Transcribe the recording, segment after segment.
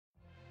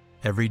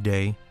Every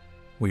day,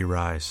 we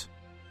rise,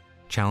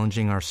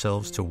 challenging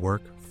ourselves to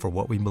work for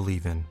what we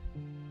believe in.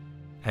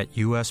 At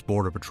U.S.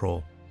 Border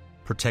Patrol,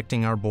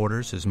 protecting our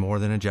borders is more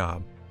than a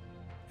job.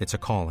 It's a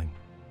calling.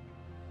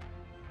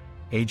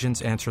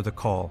 Agents answer the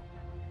call,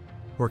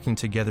 working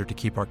together to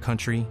keep our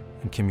country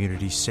and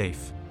communities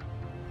safe.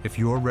 If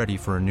you're ready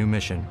for a new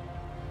mission,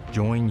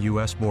 join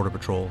U.S. Border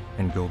Patrol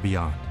and go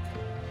beyond.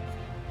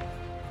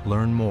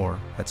 Learn more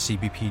at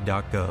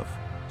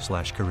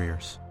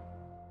cbp.gov/careers.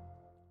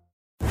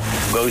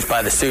 Goes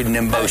by the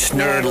pseudonym Bo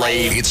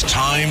Snerdley. It's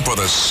time for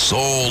the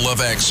Soul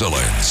of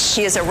Excellence.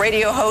 He is a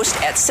radio host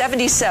at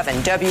 77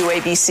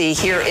 WABC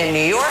here in New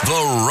York.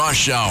 The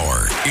Rush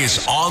Hour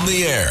is on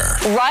the air.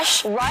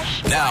 Rush.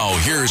 Now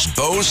here's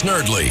Bo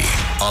Snerdley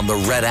On the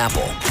Red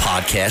Apple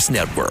Podcast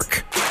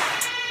Network.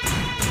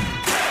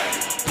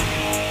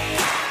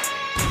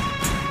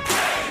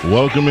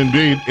 Welcome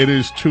indeed. It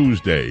is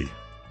Tuesday.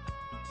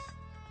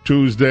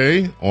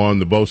 Tuesday on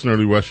the Bo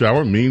Snerdley Rush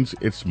Hour means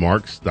it's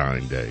Mark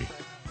Stein Day.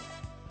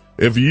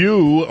 If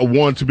you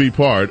want to be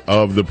part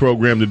of the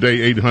program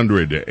today,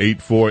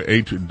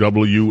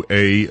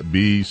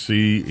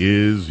 800-848-WABC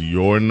is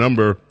your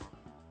number.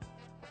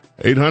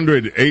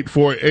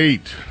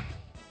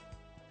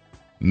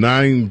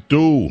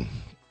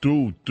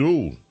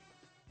 800-848-9222.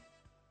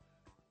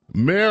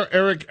 Mayor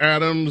Eric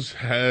Adams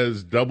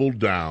has doubled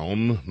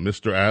down.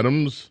 Mr.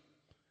 Adams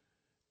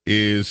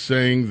is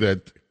saying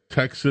that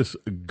Texas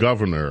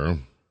Governor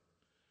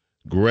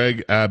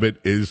Greg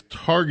Abbott is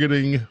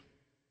targeting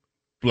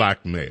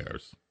black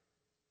mayors.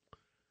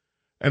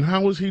 And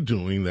how is he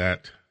doing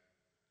that?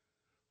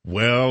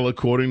 Well,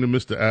 according to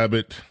Mr.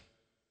 Abbott,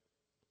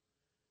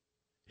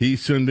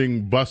 he's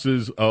sending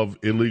buses of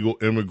illegal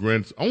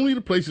immigrants only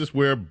to places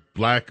where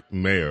black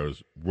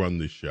mayors run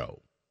the show.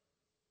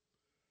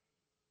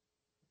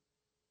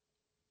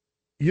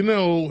 You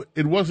know,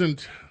 it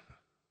wasn't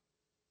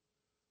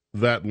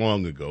that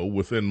long ago,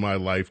 within my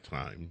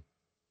lifetime,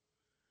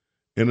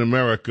 in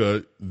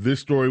America, this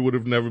story would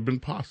have never been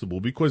possible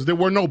because there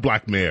were no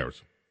black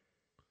mayors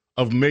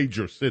of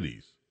major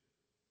cities.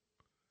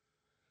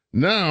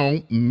 Now,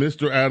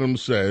 Mr.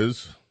 Adams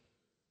says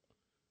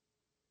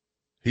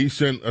he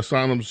sent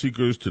asylum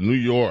seekers to New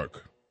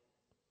York,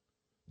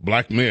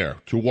 black mayor,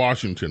 to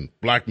Washington,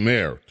 black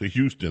mayor, to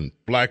Houston,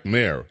 black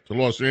mayor, to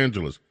Los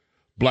Angeles,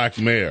 black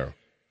mayor,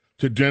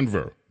 to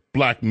Denver,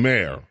 black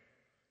mayor.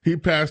 He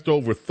passed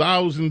over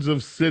thousands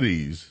of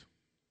cities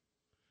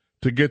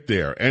to get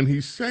there. And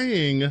he's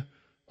saying,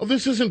 oh,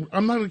 this isn't,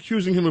 I'm not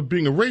accusing him of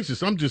being a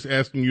racist. I'm just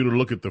asking you to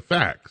look at the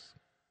facts.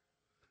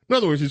 In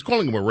other words, he's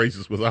calling him a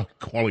racist without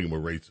calling him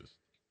a racist.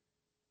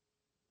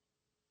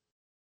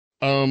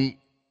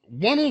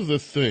 One of the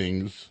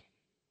things,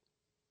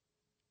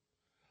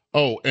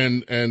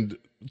 and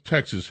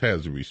Texas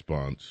has a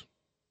response.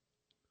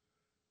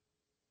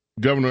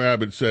 Governor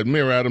Abbott said,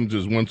 Mayor Adams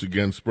is once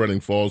again spreading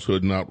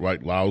falsehood and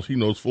outright lies. He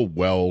knows full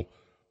well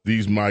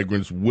these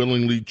migrants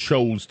willingly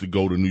chose to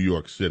go to New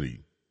York City,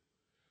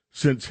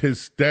 since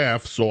his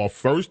staff saw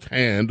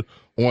firsthand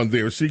on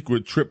their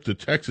secret trip to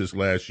Texas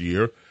last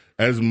year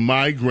as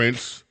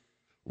migrants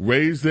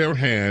raised their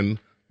hand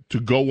to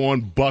go on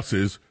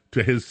buses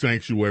to his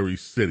sanctuary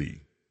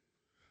city.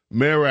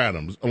 Mayor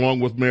Adams,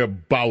 along with Mayor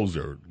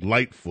Bowser,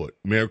 Lightfoot,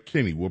 Mayor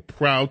Kinney, were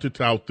proud to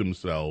tout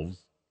themselves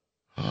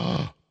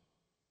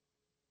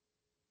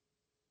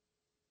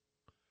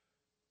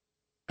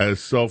as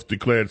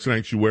self-declared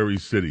sanctuary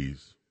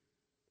cities,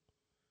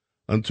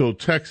 until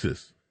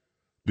Texas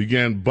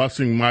began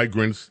busing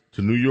migrants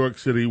to New York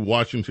City,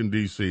 Washington,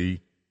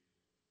 D.C.,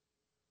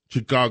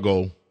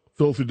 Chicago,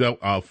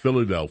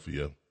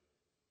 Philadelphia,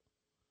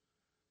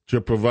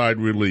 to provide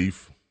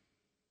relief.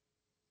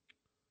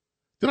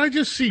 Did I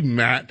just see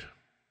Matt?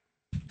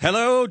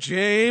 Hello,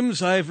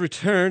 James. I've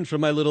returned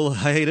from my little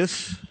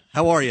hiatus.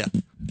 How are you?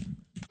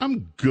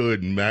 I'm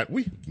good, Matt.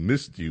 We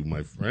missed you,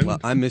 my friend.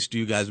 Well, I missed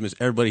you guys. I missed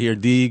everybody here,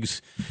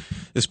 Deegs,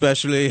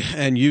 especially,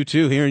 and you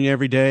too, hearing you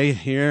every day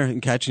here and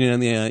catching it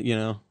on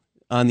the,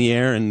 on the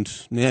air. And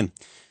man,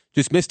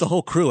 just missed the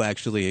whole crew.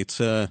 Actually, it's,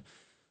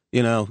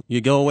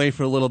 you go away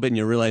for a little bit and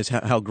you realize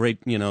how great,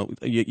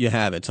 you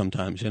have it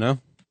sometimes. Yeah.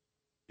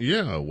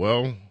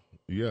 Well,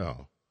 yeah.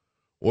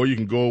 Or you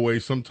can go away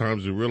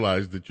sometimes and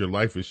realize that your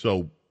life is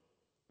so.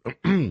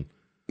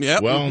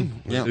 Yeah. Well,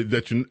 yeah.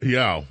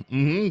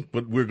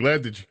 But we're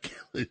glad that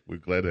we're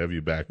glad to have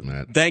you back,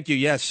 Matt. Thank you.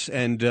 Yes,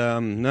 and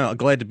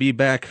glad to be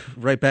back,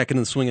 right back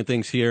into the swing of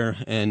things here.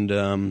 And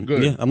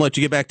good. Yeah, I'm gonna let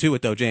you get back to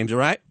it, though, James. All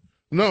right?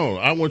 No,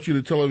 I want you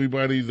to tell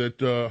everybody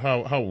that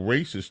how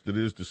racist it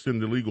is to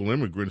send illegal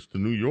immigrants to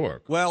New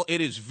York. Well,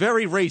 it is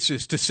very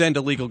racist to send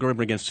illegal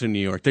immigrants to New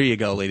York. There you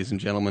go, ladies and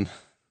gentlemen.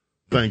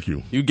 Thank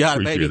you. You got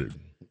Appreciate it, baby.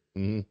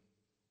 Mm-hmm.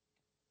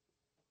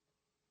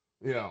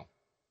 Yeah.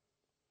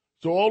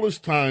 So all this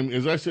time,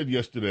 as I said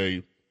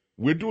yesterday,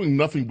 we're doing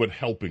nothing but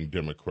helping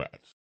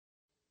Democrats.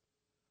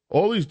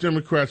 All these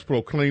Democrats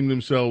proclaim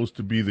themselves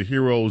to be the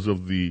heroes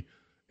of the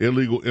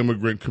illegal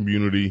immigrant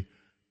community,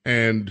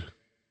 and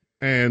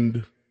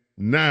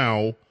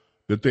now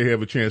that they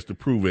have a chance to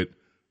prove it,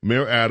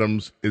 Mayor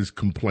Adams is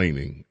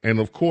complaining. And,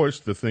 of course,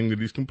 the thing that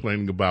he's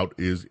complaining about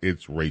is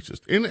it's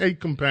racist. In a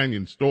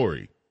companion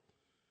story,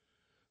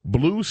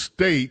 blue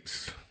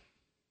states,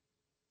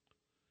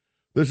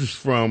 this is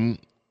from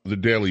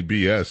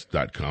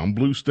thedailybs.com,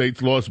 blue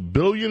states lost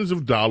billions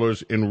of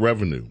dollars in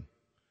revenue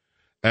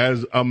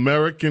as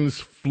Americans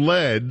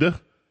fled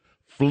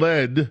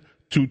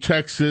to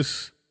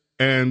Texas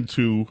and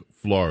to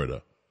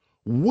Florida.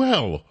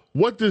 Well,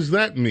 what does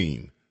that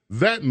mean?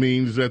 That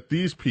means that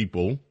these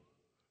people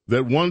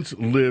that once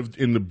lived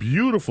in the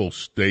beautiful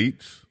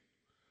states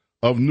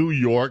of New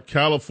York,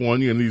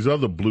 California, and these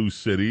other blue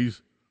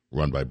cities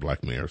run by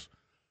black mayors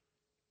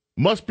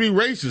must be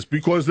racist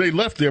because they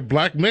left their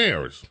black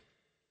mayors.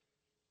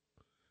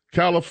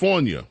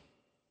 California,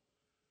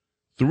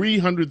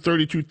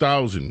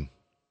 332,000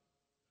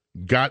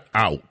 got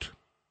out.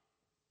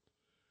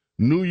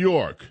 New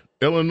York,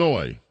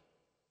 Illinois,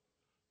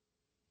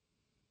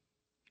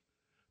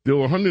 there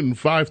were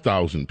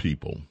 105,000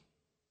 people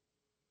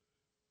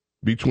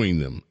between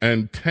them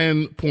and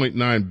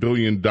 $10.9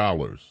 billion.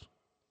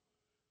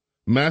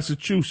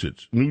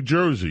 Massachusetts, New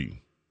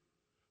Jersey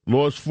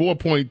lost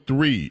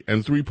 $4.3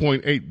 and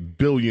 $3.8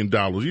 billion.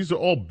 These are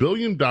all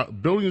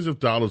billions of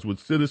dollars with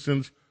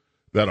citizens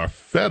that are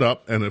fed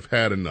up and have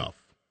had enough.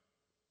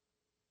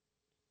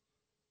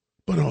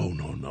 But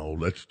no,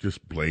 let's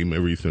just blame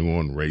everything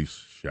on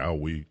race, shall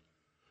we?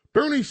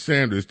 Bernie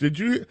Sanders, did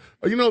you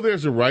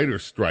there's a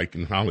writer's strike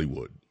in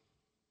Hollywood.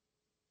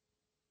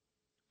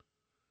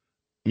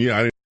 Yeah,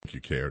 I didn't think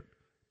you cared.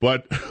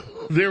 But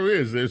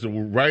there's a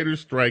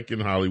writer's strike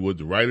in Hollywood.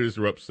 The writers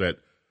are upset.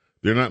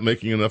 They're not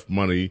making enough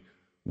money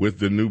with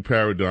the new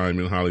paradigm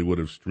in Hollywood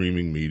of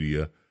streaming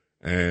media,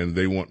 and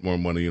they want more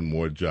money and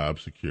more job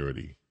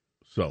security.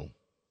 So,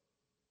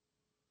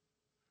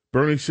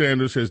 Bernie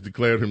Sanders has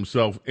declared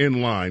himself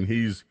in line.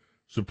 He's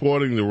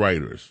supporting the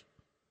writers.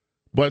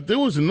 But there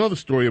was another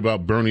story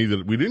about Bernie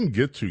that we didn't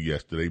get to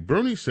yesterday.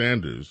 Bernie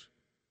Sanders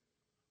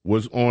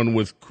was on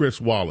with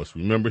Chris Wallace.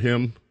 Remember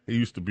him? He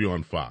used to be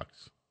on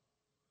Fox.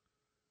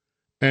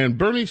 And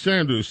Bernie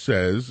Sanders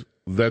says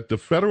that the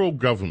federal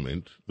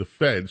government, the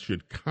Fed,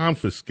 should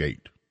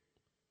confiscate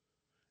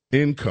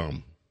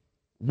income,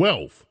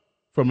 wealth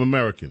from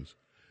Americans.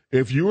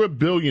 If you're a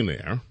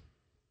billionaire,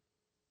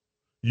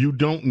 you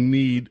don't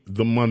need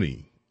the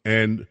money.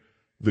 And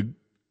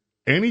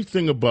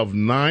anything above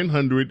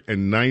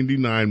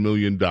 $999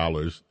 million,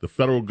 the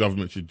federal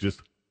government should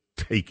just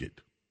take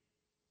it.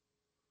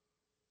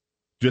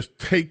 Just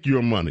take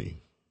your money.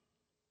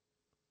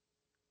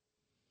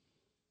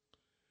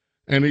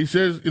 And he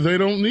says they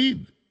don't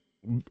need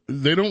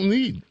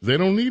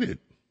it.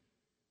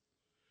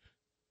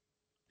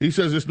 He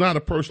says it's not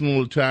a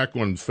personal attack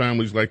on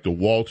families like the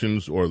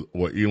Waltons or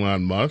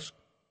Elon Musk.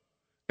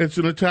 It's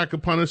an attack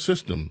upon a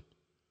system.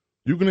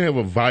 You can have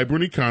a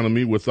vibrant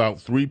economy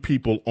without three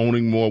people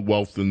owning more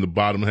wealth than the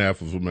bottom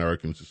half of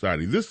American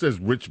society. This says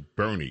rich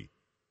Bernie.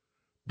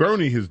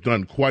 Bernie has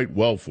done quite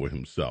well for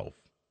himself.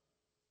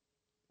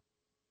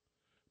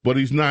 But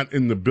he's not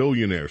in the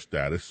billionaire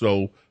status,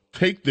 so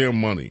take their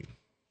money.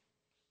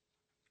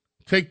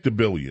 Take the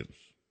billions.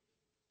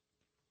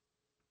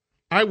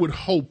 I would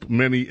hope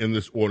many in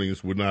this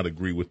audience would not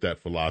agree with that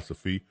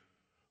philosophy,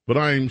 but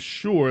I am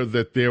sure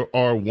that there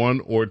are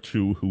one or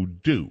two who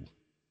do.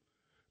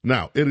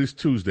 Now, it is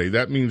Tuesday.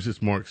 That means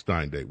it's Mark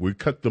Stein Day. We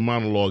cut the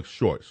monologue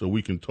short so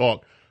we can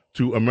talk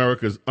to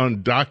America's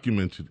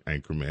undocumented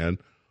anchorman,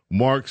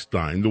 Mark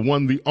Stein, the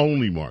one, the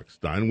only Mark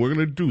Stein. We're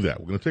going to do that.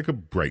 We're going to take a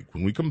break.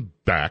 When we come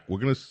back, we're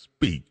going to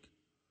speak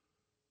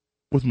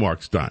with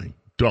Mark Stein.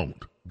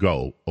 Don't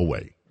go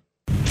away.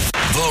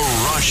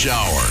 The Rush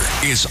Hour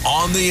is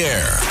on the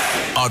air.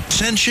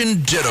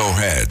 Attention Ditto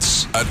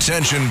Heads.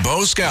 Attention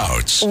Bo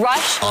Scouts.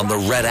 Rush on the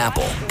Red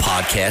Apple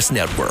Podcast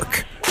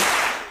Network.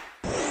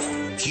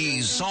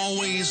 He's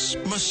always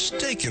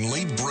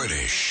mistakenly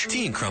British.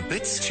 Tea and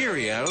crumpets.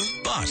 Cheerio.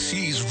 But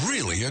he's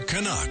really a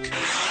Canuck.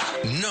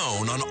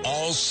 Known on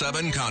all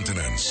 7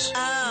 continents.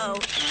 Oh,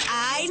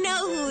 I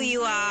know who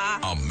you are.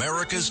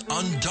 America's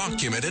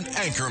undocumented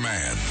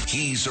anchorman.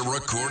 He's a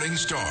recording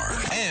star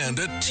and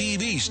a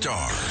TV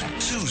star.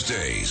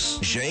 Tuesdays,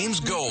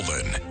 James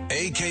Golden,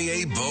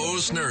 a.k.a. Bo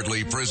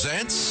Snerdley,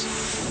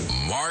 presents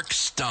Mark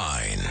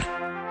Stein.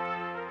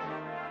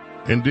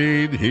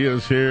 Indeed, he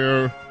is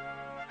here.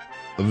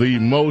 The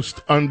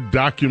most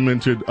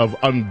undocumented of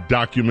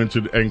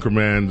undocumented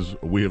anchormans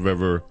we have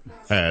ever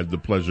had the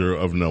pleasure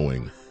of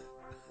knowing.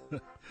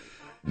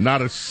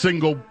 Not a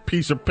single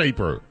piece of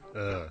paper.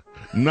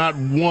 Not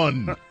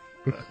one.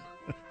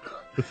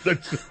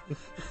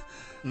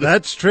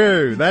 That's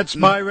true. That's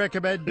my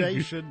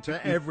recommendation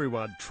to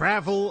everyone.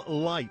 Travel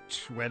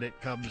light when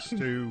it comes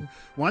to,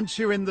 once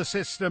you're in the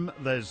system,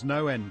 there's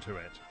no end to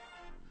it.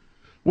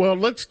 Well,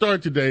 let's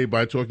start today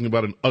by talking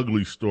about an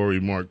ugly story,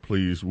 Mark,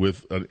 please,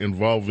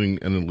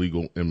 involving an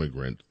illegal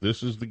immigrant.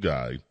 This is the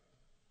guy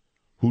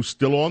who's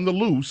still on the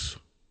loose.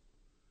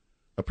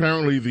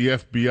 Apparently, the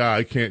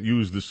FBI can't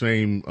use the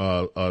same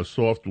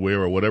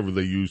software or whatever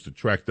they used to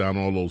track down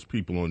all those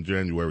people on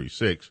January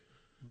 6th.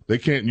 They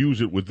can't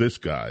use it with this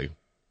guy,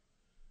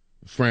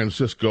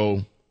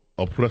 Francisco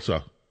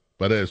Opresa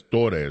Perez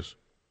Torres,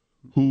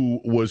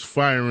 who was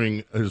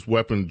firing his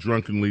weapon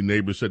drunkenly.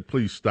 Neighbors said,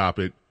 please stop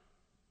it,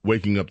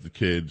 waking up the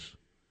kids.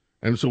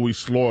 And so he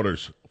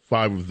slaughters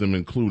 5 of them,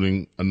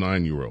 including a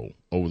 9-year-old,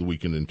 over the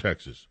weekend in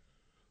Texas.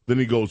 Then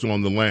he goes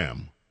on the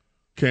lam.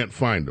 Can't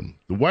find him.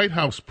 The White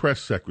House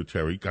press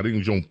secretary,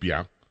 Karine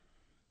Jean-Pierre,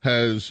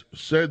 has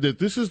said that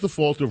this is the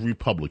fault of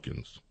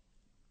Republicans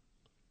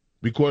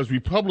because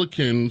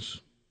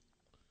Republicans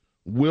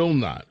will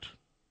not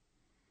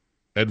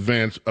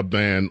advance a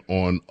ban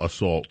on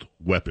assault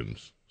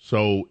weapons.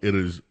 So it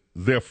is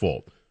their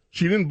fault.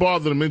 She didn't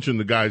bother to mention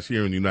the guys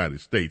here in the United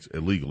States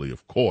illegally,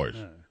 of course.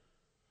 No.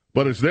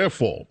 But it's their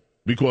fault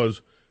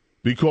because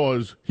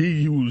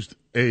he used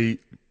an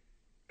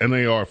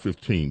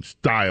AR-15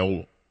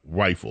 style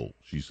rifle,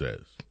 she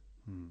says.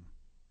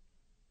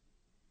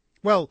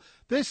 Well,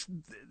 this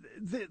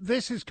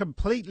is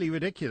completely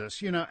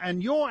ridiculous,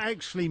 and you're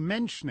actually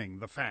mentioning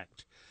the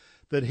fact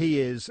that he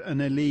is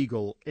an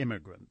illegal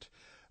immigrant.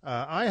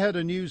 I had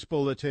a news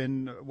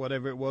bulletin,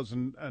 whatever it was,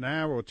 an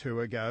hour or two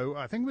ago.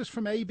 I think it was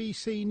from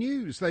ABC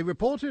News. They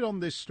reported on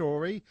this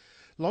story.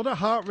 A lot of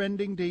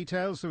heartrending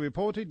details. They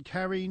reported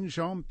Karine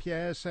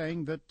Jean-Pierre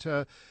saying that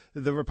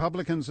the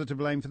Republicans are to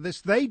blame for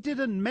this. They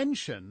didn't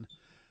mention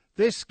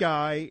this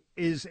guy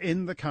is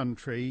in the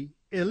country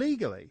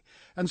illegally.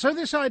 And so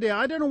this idea,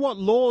 I don't know what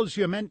laws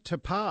you're meant to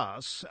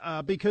pass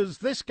because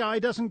this guy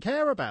doesn't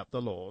care about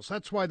the laws.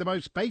 That's why the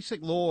most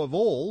basic law of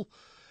all,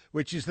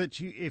 which is that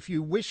if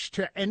you wish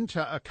to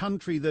enter a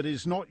country that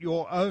is not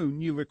your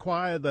own, you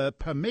require the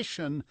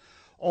permission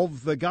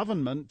of the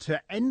government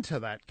to enter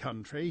that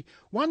country.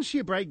 Once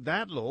you break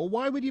that law,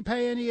 why would you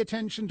pay any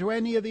attention to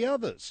any of the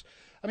others?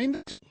 I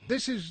mean,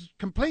 this is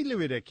completely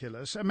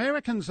ridiculous.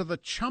 Americans are the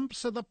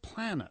chumps of the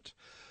planet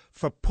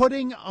for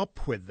putting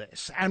up with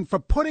this and for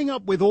putting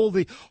up with all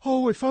the,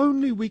 if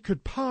only we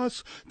could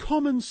pass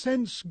common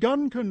sense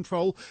gun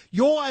control.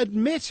 You're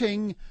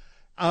admitting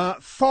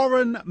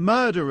foreign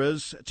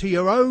murderers to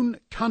your own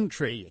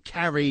country,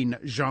 Karine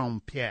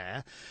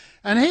Jean-Pierre.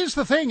 And here's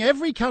the thing,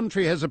 every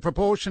country has a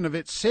proportion of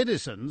its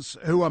citizens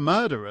who are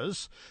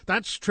murderers.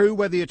 That's true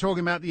whether you're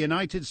talking about the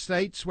United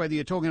States, whether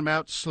you're talking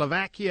about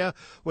Slovakia,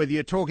 whether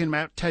you're talking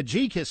about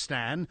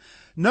Tajikistan.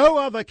 No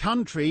other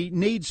country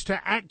needs to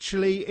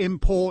actually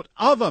import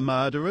other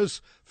murderers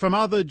from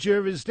other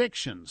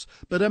jurisdictions.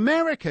 But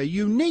America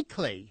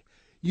uniquely,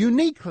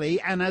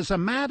 and as a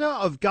matter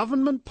of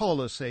government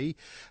policy,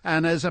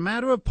 and as a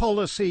matter of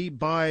policy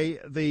by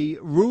the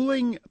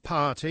ruling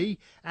party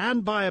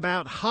and by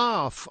about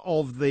half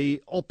of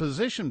the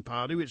opposition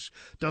party, which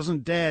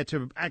doesn't dare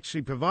to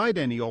actually provide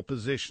any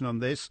opposition on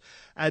this,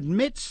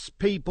 admits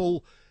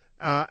people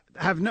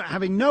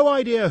having no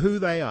idea who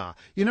they are.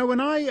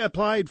 When I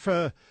applied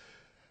for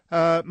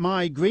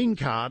my green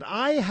card,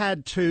 I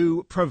had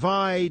to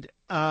provide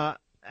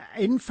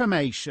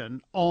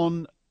information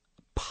on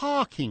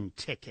parking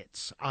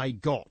tickets I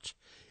got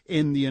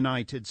in the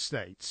United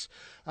States.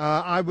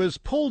 I was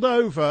pulled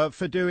over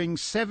for doing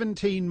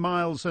 17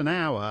 miles an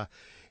hour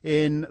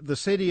in the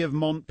city of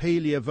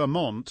Montpelier,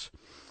 Vermont,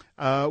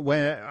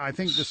 where I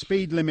think the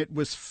speed limit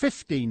was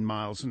 15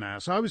 miles an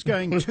hour. So I was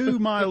going 2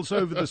 miles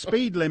over the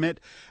speed limit,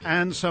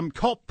 and some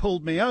cop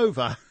pulled me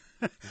over.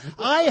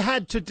 I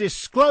had to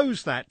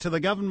disclose that to the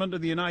government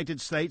of the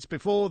United States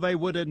before they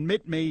would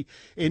admit me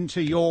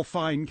into your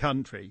fine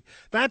country.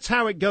 That's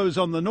how it goes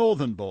on the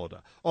northern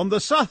border. On the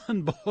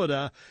southern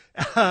border,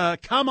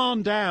 come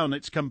on down.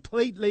 It's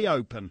completely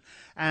open.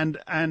 And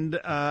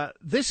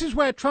this is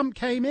where Trump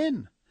came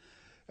in.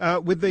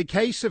 With the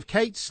case of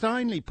Kate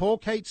Steinle, poor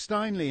Kate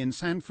Steinle in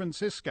San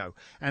Francisco.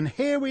 And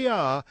here we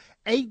are,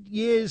 8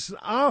 years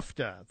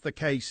after the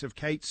case of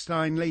Kate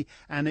Steinle,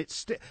 and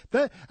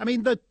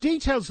the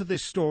details of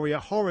this story are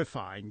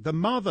horrifying. The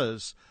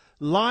mothers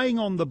lying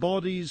on the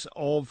bodies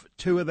of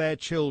 2 of their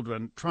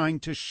children, trying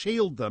to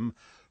shield them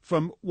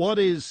from what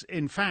is,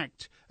 in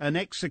fact, an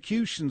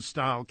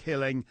execution-style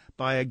killing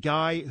by a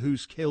guy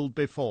who's killed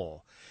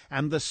before.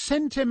 And the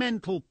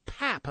sentimental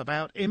pap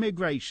about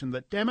immigration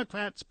that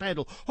Democrats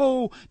peddle,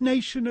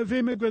 nation of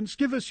immigrants,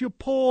 give us your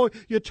poor,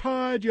 your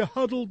tired, your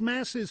huddled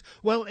masses.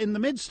 Well, in the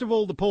midst of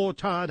all the poor,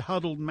 tired,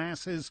 huddled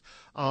masses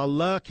are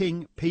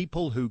lurking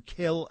people who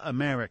kill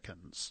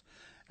Americans.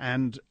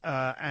 And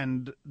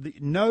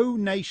no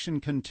nation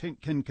can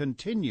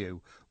continue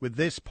with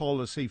this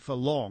policy for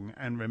long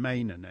and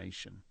remain a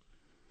nation.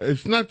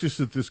 It's not just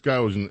that this guy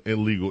was an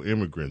illegal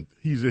immigrant.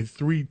 He's a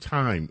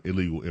 3-time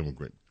illegal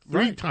immigrant.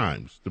 3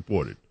 times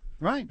deported.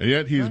 Right. And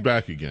yet he's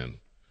back again.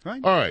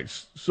 Right. All right.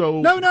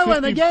 So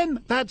and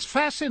again, that's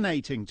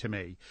fascinating to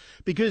me.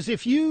 Because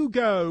if you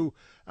go,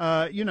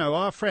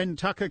 our friend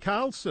Tucker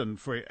Carlson,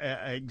 for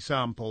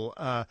example,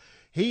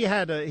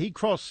 he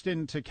crossed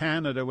into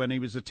Canada when he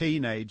was a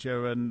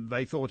teenager, and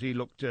they thought he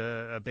looked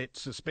a bit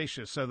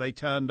suspicious, so they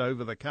turned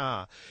over the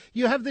car.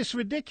 You have this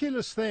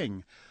ridiculous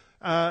thing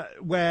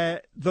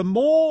where the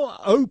more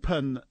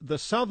open the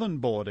southern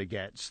border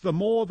gets, the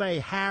more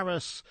they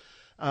harass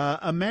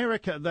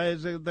America,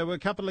 there were a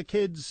couple of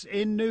kids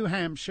in New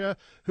Hampshire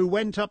who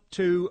went up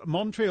to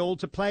Montreal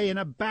to play in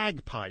a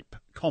bagpipe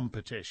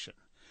competition.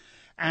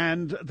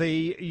 And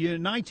the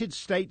United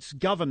States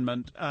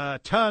government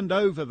turned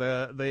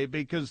over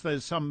because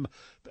there's some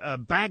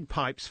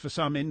bagpipes for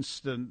some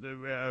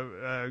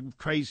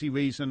crazy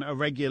reason are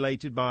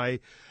regulated by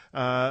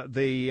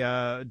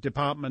the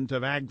Department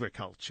of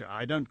Agriculture.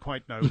 I don't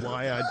quite know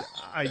why.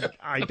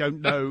 I don't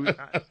know.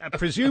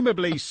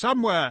 Presumably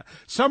somewhere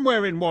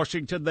in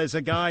Washington there's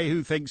a guy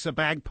who thinks a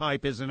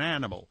bagpipe is an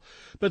animal.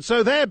 But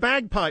so their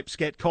bagpipes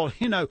get caught.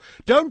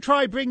 Don't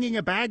try bringing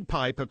a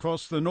bagpipe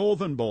across the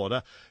northern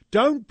border.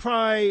 Don't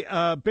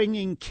try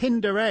bringing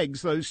Kinder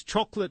Eggs, those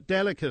chocolate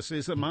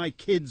delicacies that my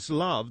kids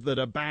love that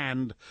are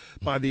banned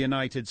by the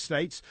United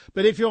States.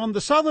 But if you're on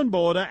the southern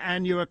border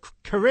and you're a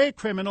career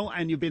criminal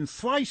and you've been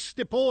thrice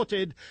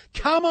deported,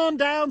 come on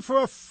down for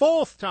a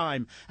fourth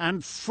time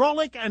and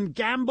frolic and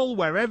gamble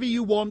wherever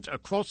you want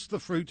across the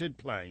fruited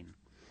plain.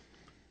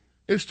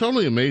 It's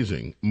totally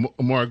amazing,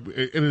 Mark.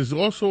 It is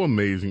also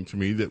amazing to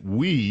me that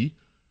we,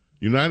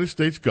 United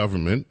States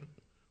government,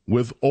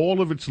 with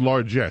all of its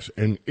largesse,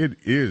 and it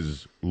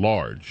is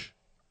large,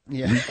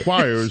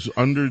 requires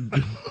under it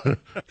Joe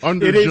is the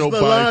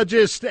Biden,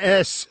 largest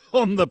S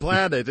on the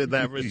planet in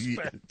that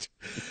respect.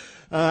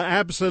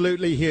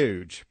 Absolutely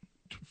huge.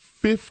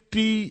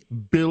 $50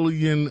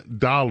 billion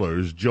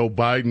Joe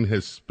Biden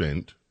has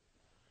spent.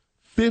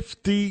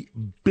 $50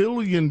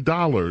 billion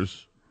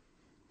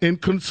in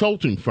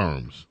consulting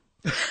firms.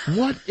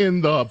 What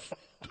in the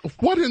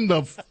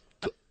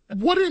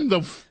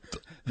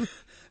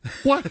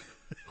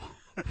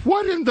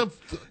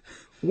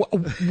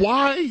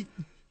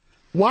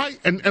why?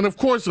 And of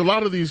course, a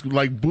lot of these,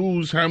 like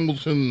Booz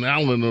Hamilton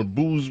Allen or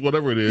Booz,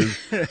 whatever it is.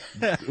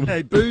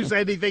 Hey, booze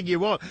anything you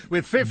want.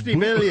 With $50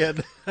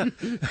 billion,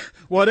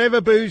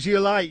 whatever booze you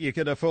like, you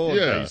can afford,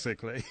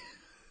 basically.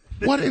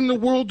 What in the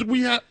world do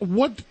we have?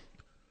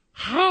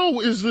 How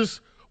is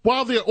this?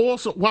 While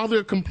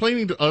they're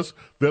complaining to us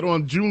that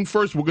on June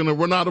 1st we're going to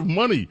run out of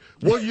money.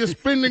 Well, you're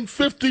spending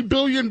 $50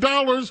 billion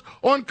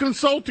on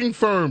consulting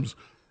firms.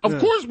 Of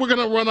course we're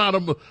going to run out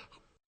of.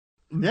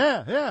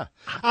 Yeah.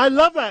 I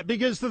love that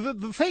because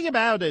the thing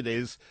about it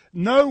is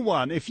no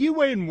one, if you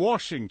were in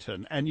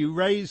Washington and you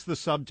raised the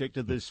subject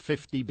of this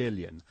 $50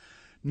 billion,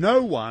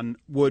 no one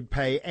would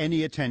pay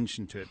any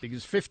attention to it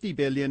because $50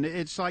 billion,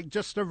 it's like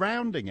just a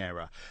rounding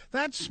error.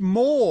 That's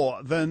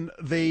more than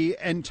the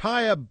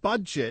entire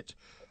budget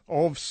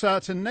of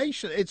certain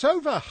nations. It's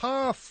over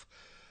half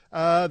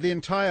the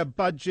entire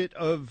budget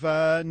of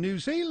New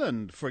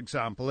Zealand, for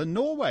example, and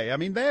Norway. I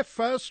mean, they're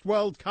first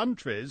world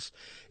countries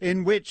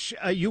in which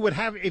you would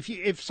have,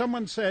 if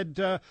someone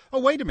said, oh,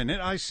 wait a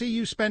minute, I see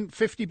you spent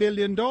 $50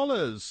 billion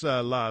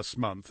last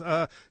month.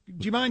 Do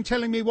you mind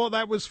telling me what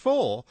that was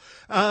for?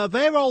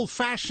 They're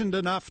old-fashioned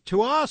enough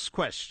to ask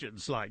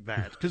questions like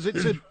that because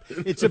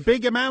it's a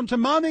big amount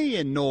of money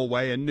in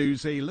Norway and New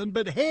Zealand,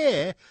 but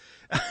here...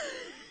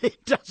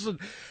 It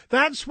doesn't.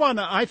 That's one.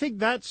 I think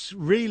that's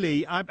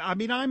really. I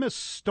mean, I'm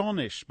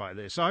astonished by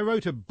this. I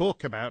wrote a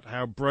book about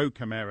how broke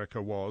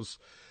America was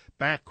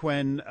back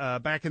in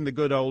the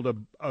good old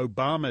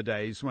Obama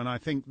days, when I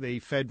think the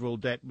federal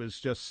debt was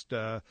just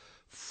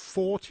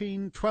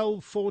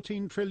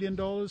 $14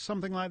 trillion,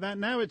 something like that.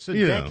 Now it's a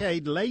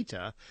decade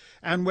later,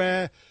 and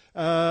we're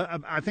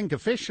I think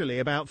officially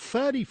about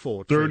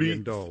 $34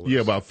 trillion. Yeah,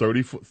 about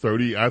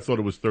 30. I thought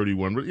it was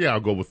 31, but I'll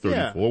go with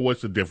 34. Yeah.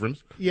 What's the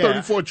difference? Yeah.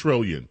 34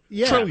 trillion.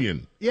 Yeah.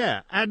 Trillion.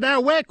 Yeah, and now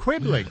we're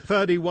quibbling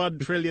 31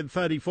 trillion,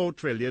 34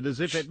 trillion as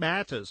if it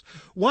matters.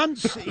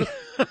 Once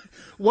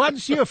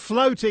you're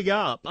floating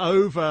up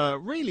over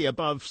really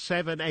above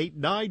 7, 8,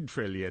 9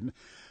 trillion,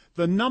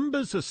 the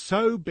numbers are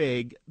so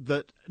big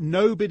that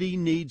nobody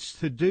needs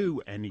to do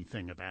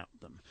anything about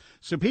them.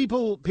 So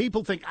people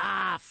think,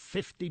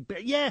 50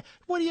 billion. Yeah,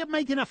 what are you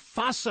making a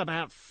fuss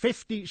about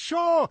 50?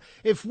 Sure,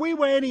 if we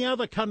were any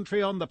other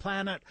country on the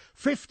planet,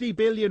 50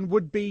 billion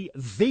would be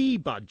the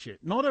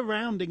budget. Not a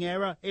rounding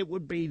error, it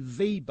would be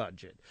the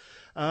budget.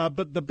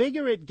 But the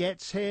bigger it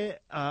gets here,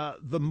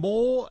 the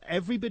more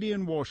everybody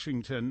in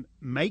Washington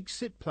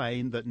makes it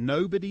plain that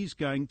nobody's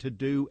going to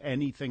do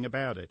anything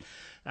about it.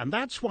 And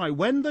that's why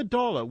when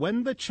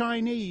the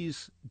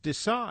Chinese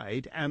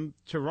decide and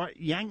to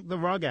yank the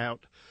rug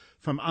out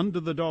from under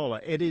the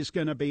dollar, it is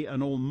going to be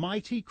an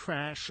almighty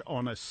crash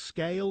on a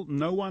scale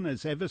no one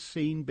has ever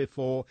seen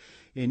before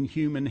in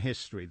human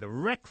history. The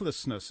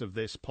recklessness of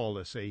this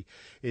policy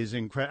is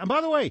incredible. And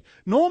by the way,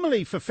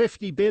 normally for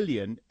 $50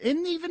 billion,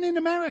 even in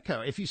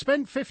America, if you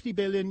spent $50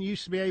 billion, you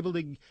used to be able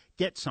to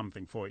get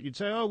something for it. You'd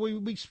say,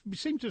 we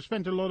seem to have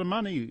spent a lot of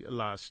money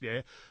last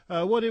year.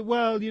 We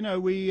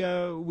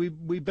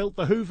built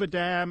the Hoover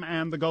Dam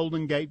and the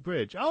Golden Gate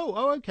Bridge.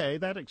 Oh, okay,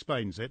 that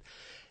explains it.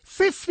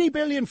 $50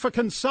 billion for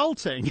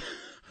consulting.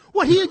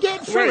 What do you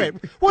get for it?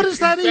 What does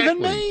that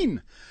even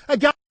mean? A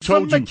guy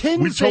McKinsey.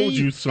 We told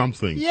you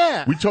something.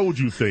 Yeah. We told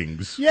you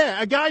things.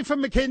 Yeah, a guy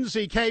from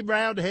McKinsey came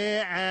round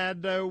here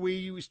and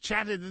we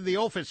chatted in the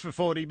office for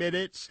 40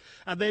 minutes,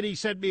 and then he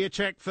sent me a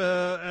check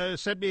for,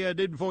 sent me an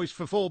invoice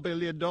for $4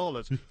 billion.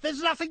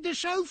 There's nothing to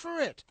show for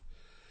it.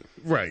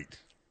 Right.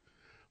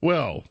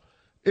 Well,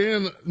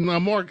 and now,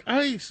 Mark,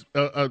 I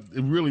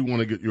really want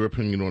to get your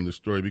opinion on this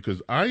story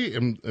because I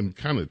am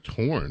kind of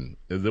torn.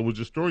 There was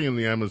a story in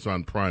the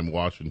Amazon Prime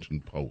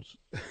Washington Post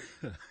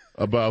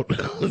about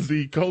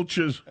the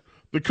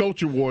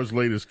culture war's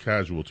latest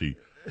casualty,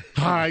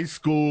 High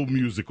School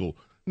Musical.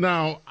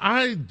 Now,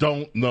 I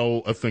don't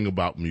know a thing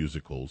about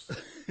musicals.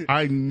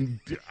 I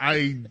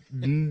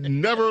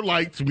never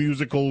liked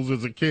musicals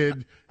as a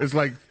kid. It's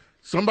like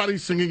somebody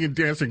singing and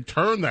dancing.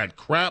 Turn that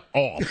crap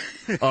off.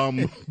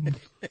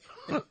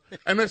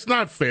 And that's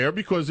not fair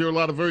because there are a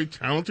lot of very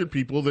talented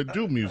people that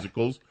do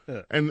musicals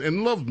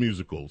and love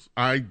musicals.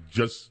 I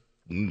just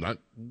not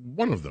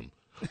one of them.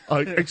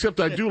 Except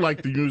I do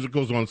like the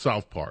musicals on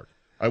South Park.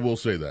 I will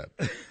say that.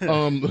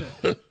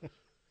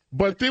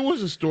 But there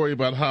was a story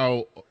about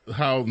how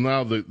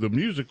now the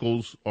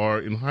musicals are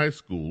in high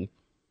school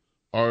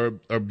are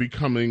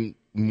becoming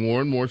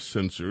more and more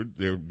censored.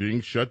 They're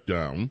being shut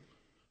down.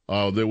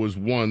 There was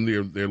one,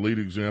 their lead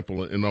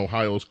example in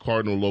Ohio's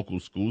Cardinal Local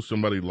School.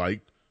 Somebody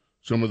liked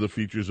some of the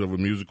features of a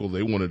musical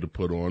they wanted to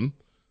put on.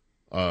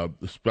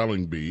 The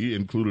Spelling Bee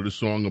included a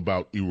song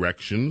about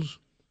erections,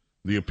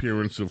 the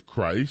appearance of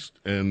Christ,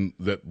 and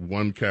that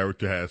one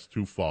character has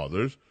two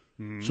fathers.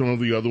 Some of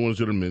the other ones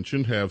that are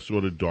mentioned have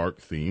sort of dark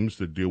themes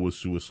that deal with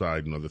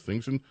suicide and other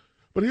things.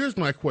 But here's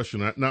my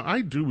question. Now,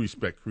 I do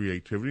respect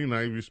creativity, and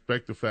I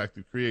respect the fact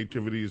that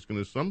creativity is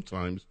going to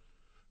sometimes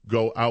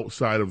go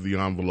outside of the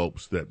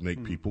envelopes that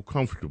make people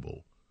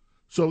comfortable.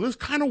 So this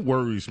kind of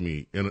worries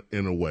me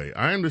in a way.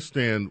 I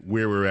understand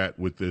where we're at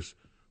with this,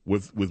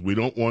 with we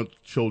don't want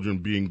children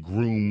being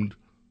groomed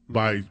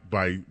by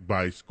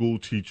school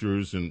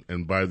teachers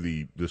and by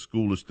the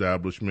school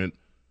establishment.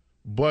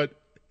 But,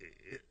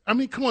 I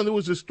mean, come on, there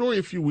was a story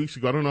a few weeks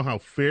ago, I don't know how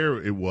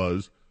fair it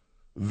was,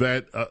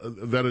 that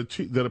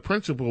a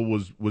principal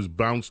was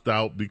bounced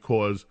out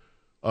because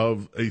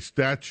of a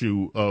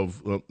statue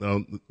of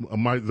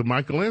the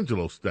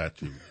Michelangelo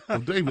statue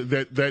of David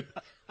that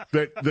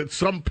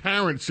some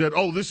parent said,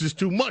 "Oh, this is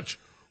too much.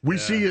 We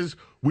see his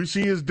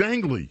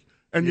dangly,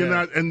 and you're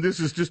not, and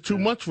this is just too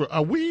much for."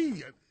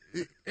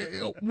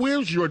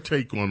 Where's your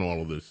take on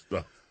all of this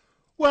stuff?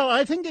 Well,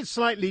 I think it's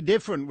slightly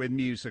different with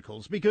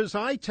musicals because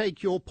I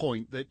take your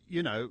point that,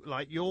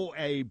 like you're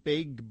a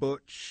big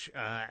butch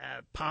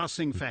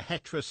passing for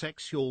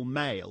heterosexual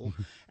male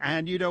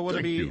and you don't want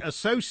to be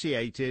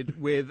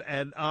associated with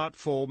an art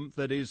form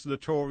that is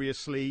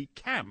notoriously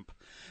camp.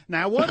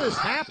 Now, what has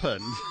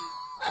happened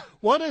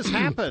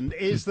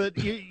is that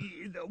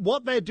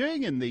what they're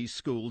doing in these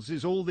schools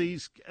is all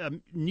these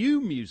new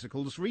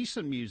musicals,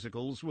 recent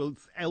musicals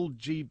with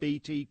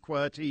LGBT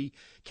QWERTY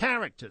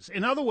characters.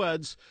 In other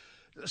words,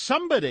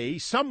 somebody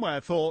somewhere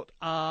thought,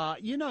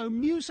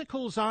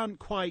 musicals aren't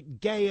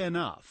quite gay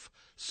enough,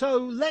 so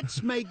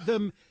let's make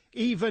them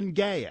even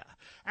gayer.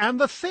 And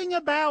the thing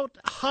about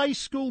high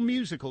school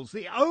musicals,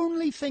 the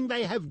only thing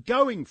they have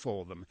going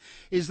for them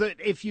is that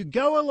if you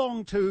go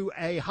along to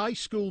a high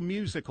school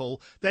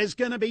musical, there's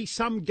going to be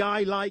some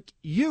guy like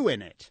you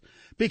in it.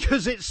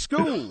 Because it's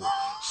school.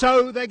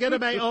 So they're going to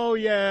make,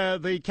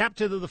 the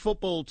captain of the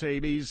football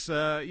team, he's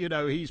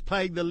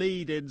playing the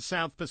lead in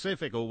South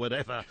Pacific or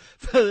whatever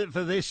for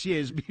this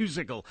year's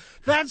musical.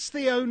 That's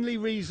the only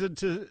reason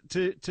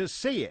to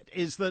see it,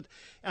 is that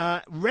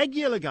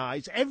regular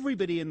guys,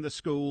 everybody in the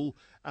school,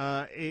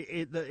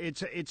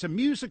 it's a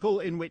musical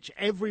in which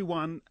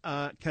everyone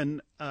can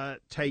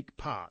take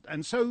part.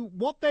 And so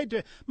what they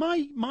do,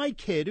 my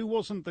kid, who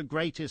wasn't the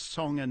greatest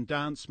song and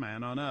dance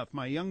man on earth,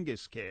 my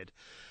youngest kid,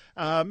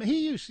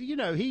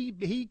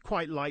 he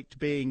quite liked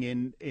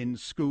being in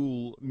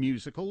school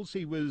musicals.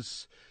 He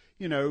was,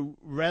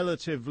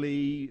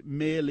 relatively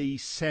merely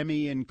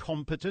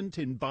semi-incompetent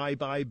in Bye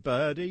Bye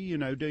Birdie,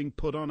 doing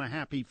Put on a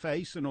Happy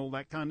Face and all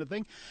that kind of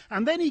thing.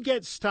 And then he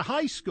gets to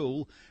high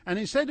school, and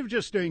instead of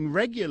just doing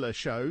regular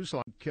shows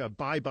like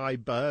Bye Bye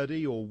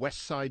Birdie or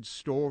West Side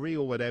Story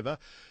or whatever,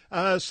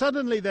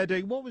 suddenly they're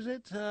doing, what was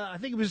it? I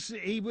think it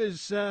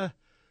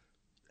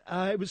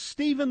was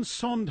Stephen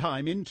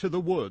Sondheim, Into the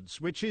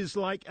Woods, which is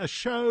like a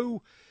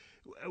show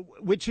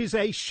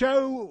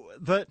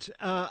that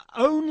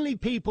only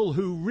people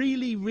who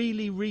really,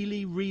 really,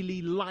 really,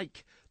 really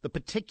like the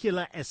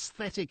particular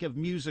aesthetic of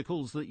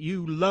musicals that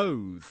you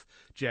loathe,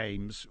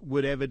 James,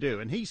 would ever do.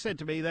 And he said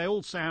to me, they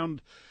all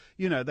sound...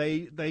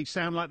 they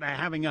sound like they're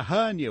having a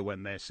hernia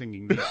when they're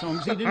singing these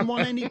songs. He didn't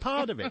want any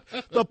part of it.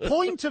 The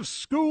point of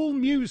school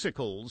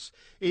musicals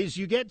is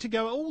you get to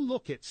go, oh,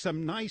 look, it's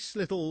some nice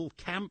little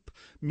camp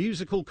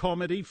musical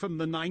comedy from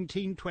the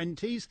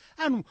 1920s.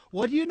 And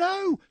what do you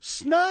know?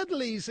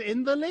 Snurdly's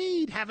in the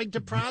lead, having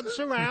to prance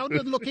around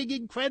and looking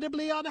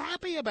incredibly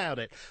unhappy about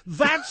it.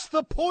 That's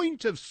the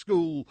point of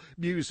school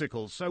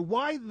musicals. So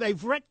why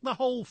they've wrecked the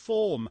whole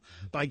form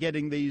by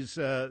getting these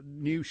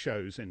new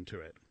shows into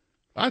it.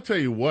 I tell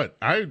you what,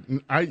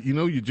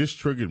 you just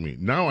triggered me.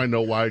 Now I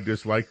know why I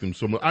disliked them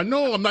so much. I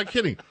know, I'm not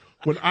kidding.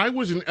 When I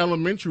was in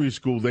elementary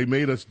school, they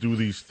made us do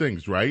these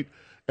things, right?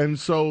 And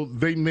so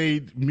they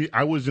made me,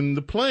 I was in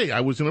a play,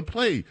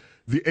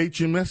 the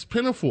HMS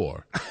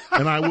Pinafore,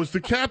 and I was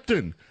the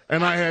captain,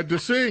 and I had to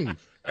sing.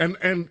 And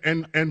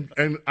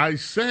I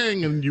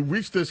sang, and you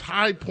reached this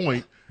high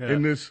point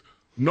in this,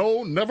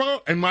 no,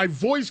 never, and my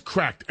voice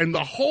cracked, and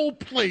the whole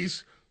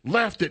place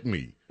laughed at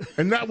me.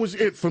 And that was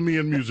it for me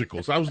in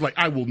musicals. I was like,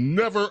 I will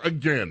never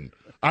again.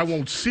 I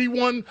won't see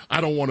one. I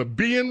don't want to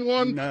be in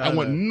one. I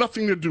want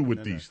nothing to do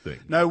with these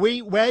things. No,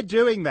 we're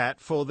doing that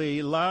for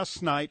the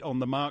last night on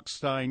the Mark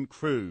Steyn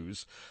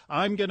cruise.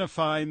 I'm going to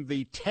find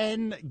the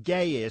 10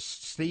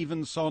 gayest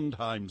Stephen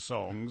Sondheim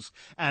songs,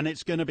 and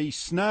it's going to be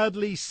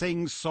Snerdley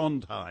Sings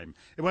Sondheim.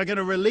 We're going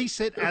to release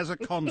it as a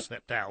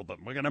concept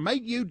album. We're going to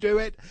make you do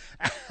it,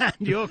 and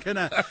you're going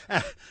to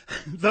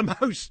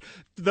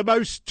the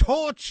most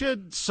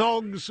tortured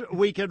songs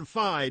we can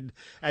find,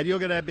 and you're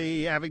going to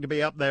be having to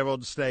be up there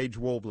on stage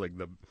warbling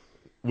them.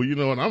 Well, you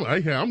know what?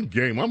 I'm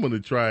game. I'm going to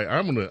try.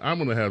 I'm going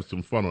to have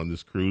some fun on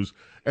this cruise.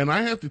 And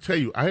I have to tell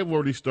you, I have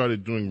already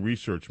started doing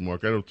research,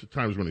 Mark. I know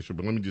time's running short,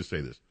 but let me just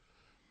say this.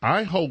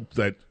 I hope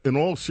that, in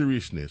all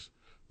seriousness,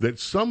 that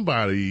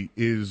somebody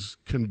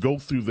can go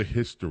through the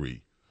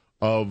history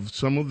of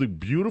some of the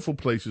beautiful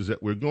places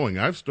that we're going.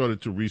 I've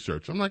started to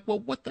research. I'm like, well,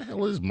 what the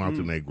hell is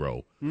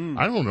Montenegro?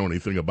 I don't know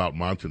anything about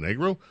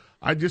Montenegro.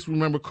 I just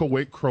remember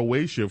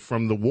Croatia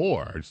from the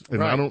war,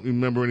 and I don't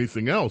remember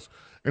anything else.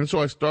 And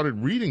so I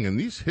started reading, and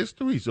these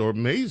histories are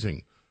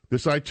amazing,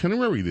 this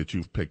itinerary that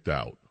you've picked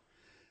out.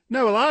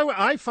 No, well,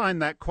 I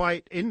find that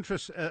quite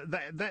interesting.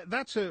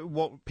 That's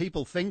what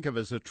people think of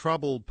as a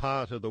troubled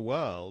part of the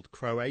world,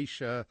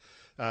 Croatia,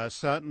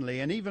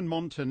 certainly, and even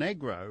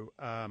Montenegro,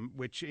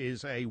 which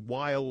is a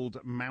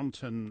wild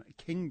mountain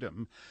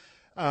kingdom.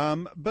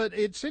 But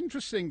it's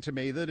interesting to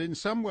me that in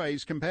some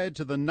ways, compared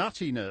to the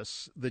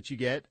nuttiness that you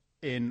get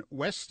in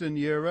Western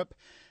Europe,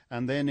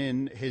 and then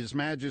in His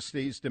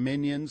Majesty's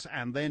dominions,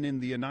 and then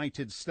in the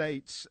United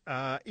States,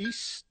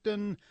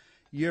 Eastern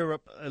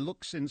Europe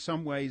looks in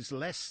some ways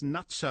less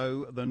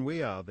nutso than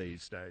we are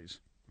these days.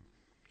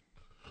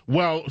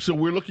 Well, so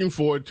we're looking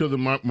forward to the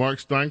Mark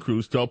Steyn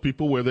cruise. Tell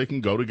people where they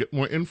can go to get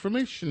more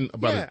information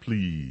about it,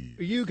 please.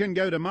 You can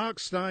go to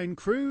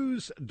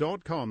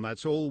marksteyncruise.com.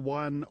 That's all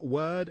one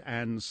word,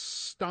 and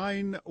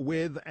Steyn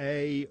with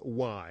a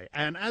Y.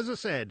 And as I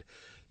said,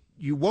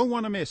 you won't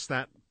want to miss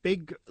that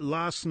big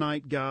last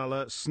night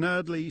gala,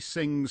 Snerdley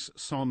Sings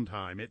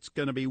Sondheim. It's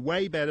going to be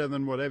way better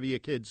than whatever your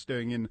kid's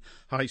doing in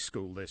high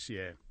school this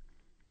year.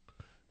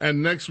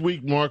 And next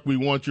week, Mark, we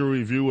want your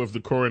review of The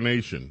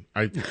Coronation.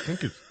 I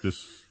think it's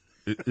this.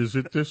 Is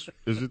it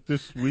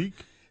this week?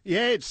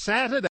 Yeah, it's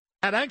Saturday.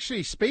 And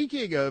actually,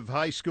 speaking of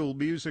high school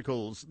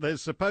musicals,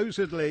 there's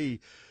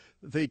supposedly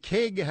the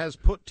King has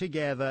put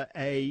together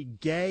a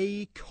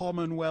gay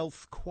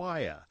Commonwealth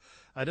choir.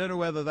 I don't know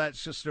whether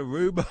that's just a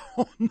rumor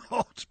or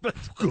not, but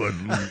good.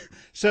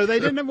 So they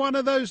didn't have one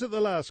of those at the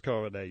last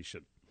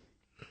coronation.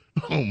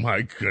 Oh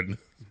my goodness!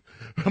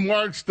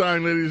 Mark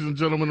Steyn, ladies and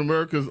gentlemen,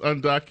 America's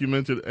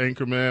undocumented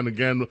anchorman.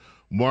 Again,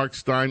 Mark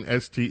Steyn,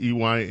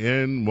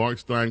 Steyn. Mark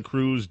Steyn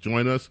Cruise.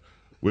 Join us.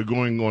 We're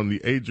going on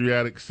the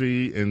Adriatic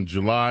Sea in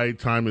July.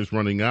 Time is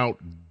running out.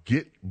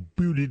 Get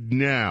booted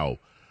now.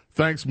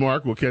 Thanks,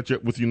 Mark. We'll catch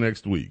up with you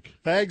next week.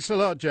 Thanks a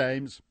lot,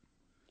 James.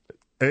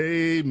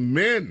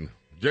 Amen.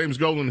 James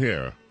Golden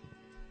here.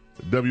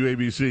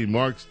 WABC,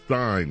 Mark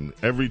Steyn,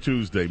 every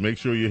Tuesday. Make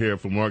sure you're here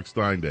for Mark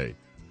Steyn Day.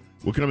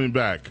 We're coming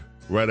back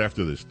right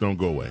after this. Don't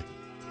go away.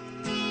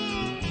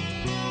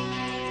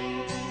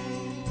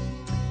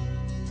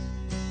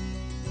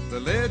 The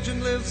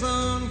legend lives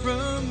on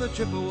from the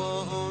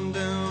Chippewa on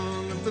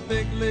down of the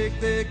big lake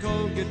they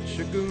call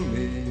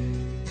Gitchagumi.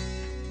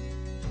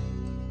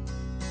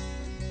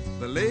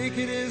 The lake,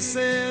 it is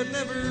said,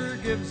 never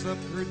gives up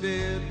her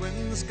dead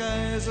when the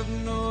skies of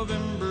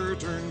November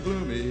turn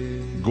gloomy.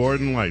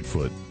 Gordon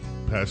Lightfoot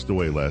passed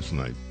away last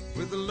night.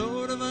 With a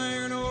load of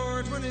iron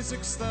ore,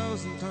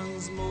 26,000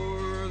 tons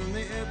more than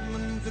the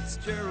Edmund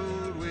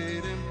Fitzgerald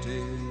weighed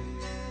empty.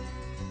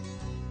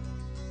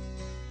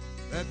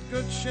 That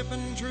good ship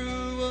and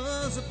true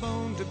was a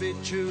bone to be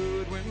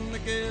chewed when the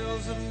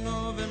gales of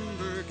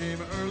November came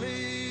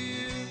early.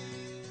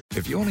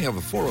 If you only have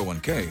a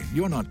 401k,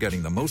 you're not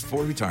getting the most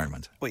for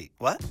retirement. Wait,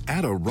 what?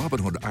 Add a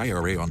Robinhood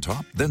IRA on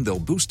top, then they'll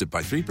boost it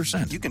by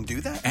 3%. You can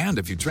do that? And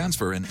if you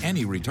transfer in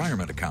any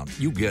retirement account,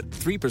 you get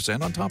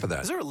 3% on top of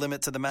that. Is there a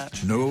limit to the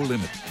match? No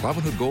limit.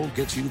 Robinhood Gold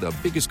gets you the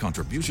biggest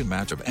contribution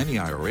match of any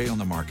IRA on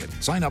the market.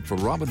 Sign up for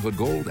Robinhood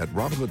Gold at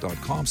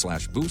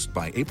Robinhood.com/boost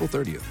by April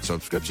 30th.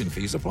 Subscription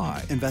fees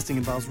apply. Investing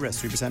involves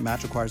risk. 3%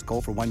 match requires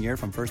gold for 1 year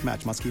from first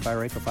match. Must keep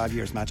IRA for 5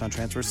 years. Match on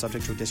transfers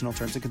subject to additional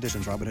terms and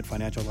conditions. Robinhood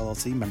Financial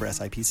LLC, member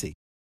SIPC.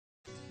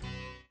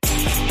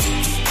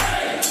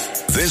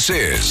 This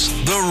is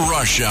The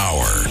Rush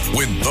Hour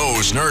with Bo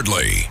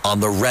Snerdley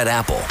on the Red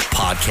Apple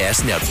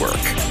Podcast Network.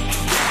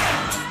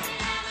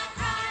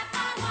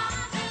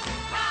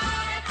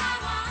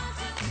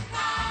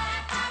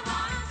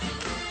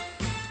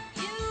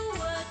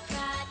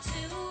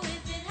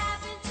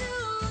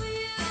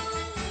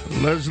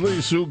 Leslie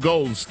Sue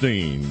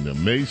Goldstein,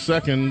 May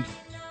 2nd,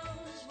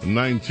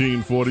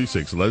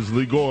 1946.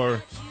 Leslie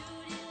Gore,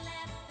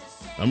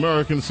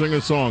 American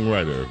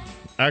singer-songwriter,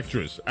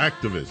 actress,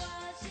 activist.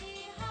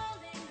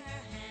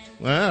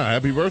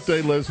 Happy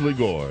birthday, Leslie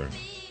Gore.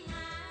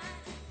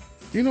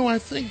 You know, I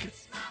think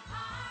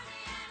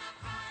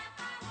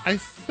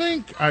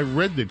I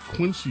read that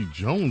Quincy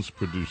Jones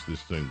produced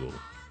this single.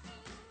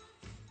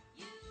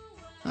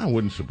 That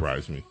wouldn't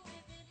surprise me.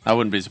 I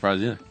wouldn't be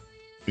surprised either.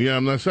 Yeah,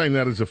 I'm not saying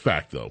that as a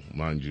fact, though,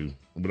 mind you.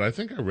 But I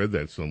think I read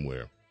that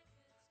somewhere.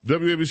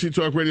 WABC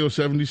Talk Radio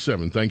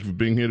 77, thank you for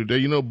being here today.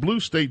 You know, Blue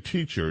State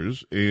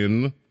teachers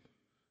in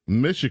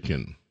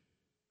Michigan,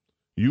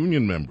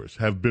 union members,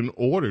 have been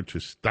ordered to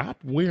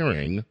stop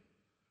wearing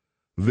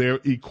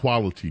their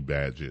equality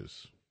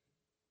badges.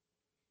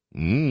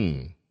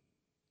 Their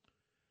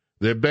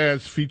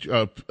badge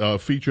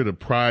featured a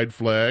pride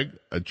flag,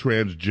 a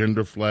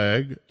transgender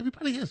flag.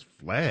 Everybody has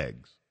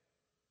flags.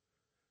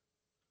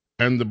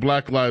 And the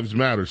Black Lives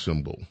Matter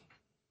symbol.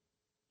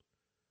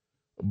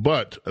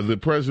 But the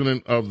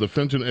president of the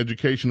Fenton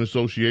Education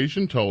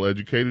Association told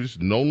educators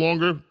no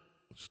longer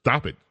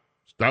stop it.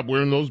 Stop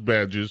wearing those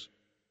badges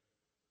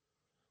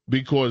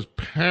because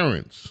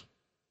parents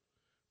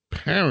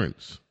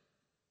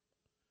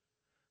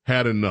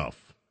had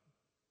enough.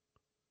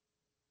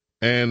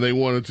 And they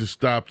wanted to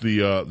stop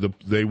the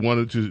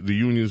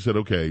union said,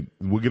 okay,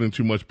 we're getting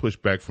too much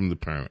pushback from the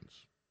parents.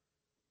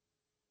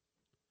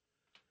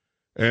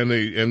 And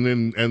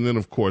then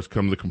of course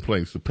come the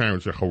complaints. The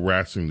parents are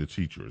harassing the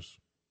teachers.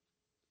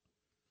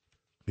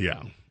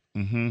 Yeah.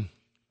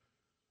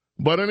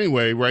 But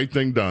anyway, right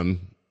thing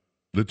done.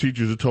 The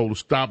teachers are told to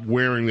stop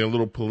wearing their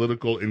little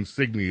political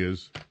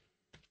insignias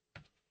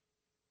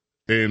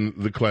in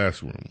the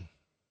classroom.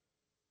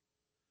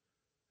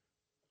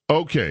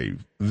 Okay,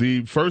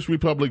 the First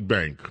Republic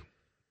Bank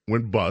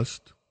went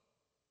bust.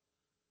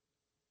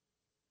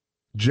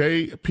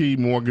 J.P.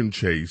 Morgan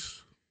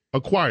Chase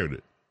acquired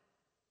it.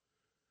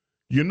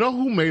 You know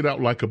who made out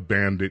like a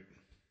bandit?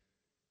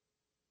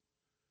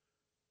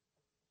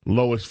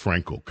 Lois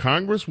Frankel.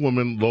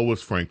 Congresswoman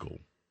Lois Frankel.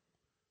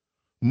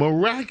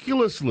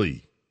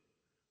 Miraculously.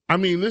 I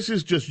mean, this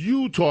is just,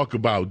 you talk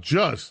about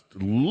just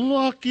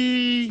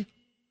lucky.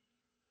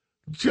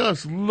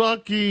 Just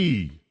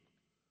lucky.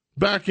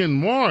 Back in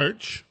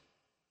March,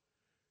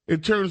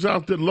 it turns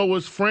out that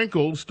Lois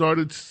Frankel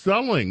started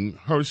selling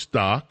her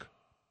stock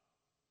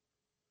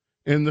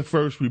in the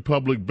First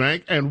Republic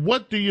Bank. And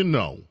what do you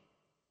know?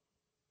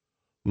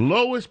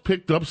 Lois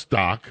picked up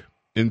stock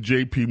in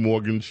J.P.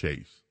 Morgan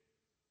Chase.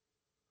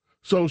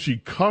 So she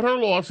cut her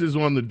losses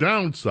on the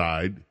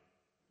downside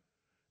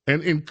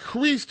and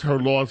increased her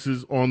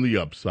losses on the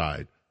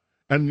upside.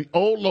 And the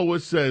old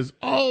Lois says,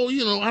 oh,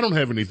 you know, I don't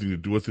have anything to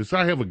do with this.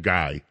 I have a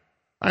guy.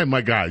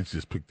 My guys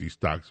just pick these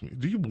stocks for me.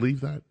 Do you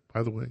believe that,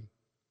 by the way?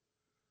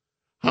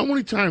 How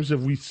many times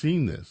have we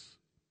seen this?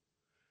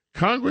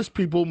 Congress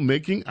people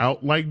making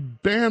out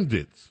like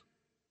bandits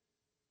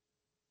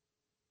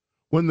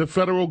when the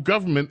federal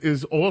government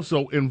is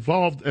also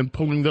involved in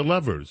pulling the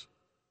levers.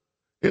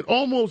 It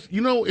almost,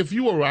 you know, if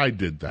you or I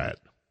did that,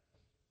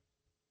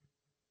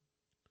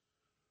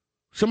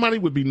 somebody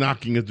would be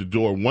knocking at the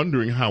door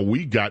wondering how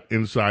we got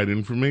inside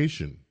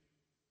information.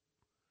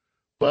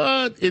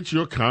 But it's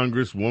your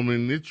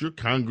congresswoman, it's your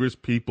congress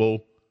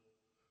people.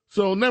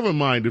 So never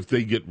mind if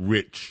they get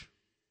rich,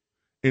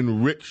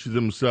 enrich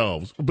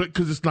themselves, but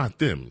because it's not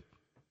them.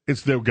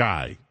 It's their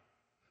guy.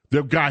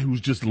 Their guy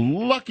who's just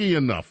lucky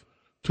enough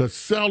to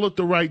sell at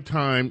the right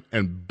time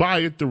and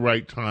buy at the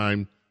right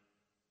time,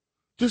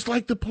 just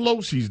like the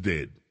Pelosi's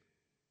did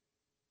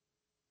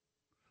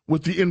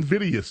with the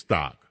NVIDIA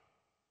stock.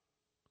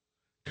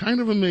 Kind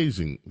of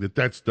amazing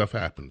that stuff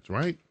happens,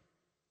 right?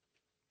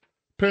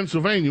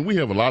 Pennsylvania, we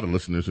have a lot of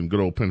listeners in good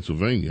old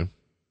Pennsylvania.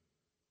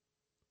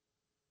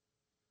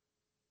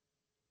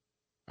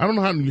 I don't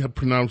know how you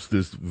pronounce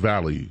this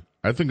valley.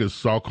 I think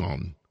it's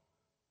Saucon.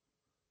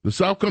 The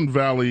Saucon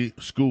Valley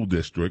School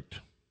District,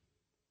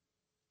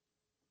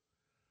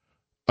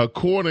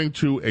 according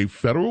to a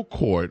federal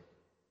court,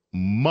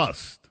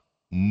 must,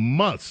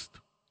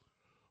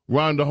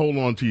 Rhonda, hold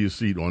on to your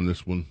seat on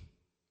this one.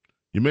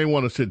 You may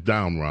want to sit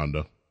down,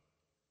 Rhonda.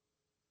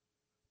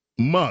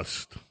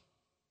 Must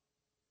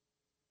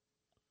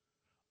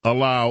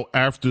allow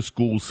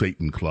after-school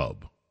Satan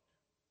Club.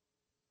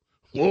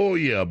 Oh,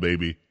 yeah,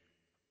 baby.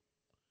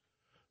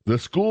 The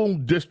school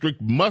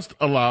district must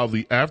allow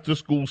the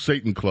after-school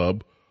Satan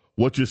Club,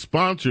 which is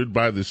sponsored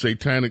by the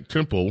Satanic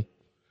Temple,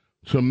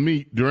 to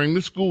meet during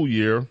the school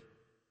year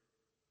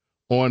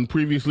on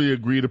previously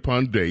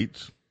agreed-upon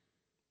dates.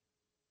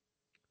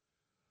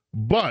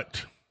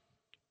 But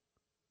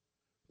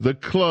the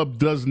club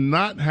does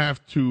not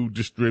have to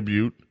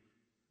distribute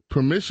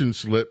permission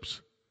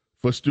slips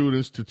for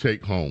students to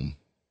take home.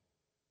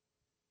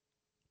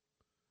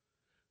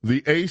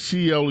 The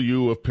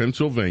ACLU of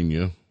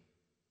Pennsylvania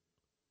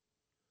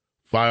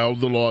filed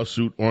the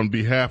lawsuit on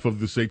behalf of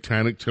the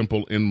Satanic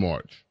Temple in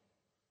March,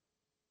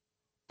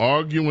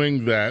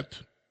 arguing that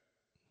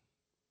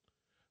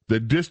The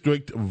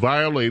district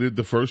violated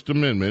the First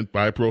Amendment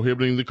by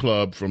prohibiting the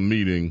club from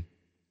meeting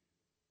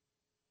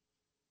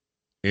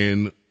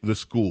in the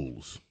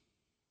schools.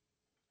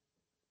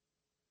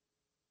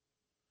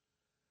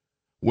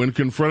 When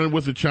confronted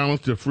with the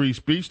challenge to free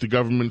speech, the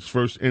government's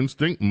first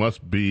instinct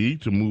must be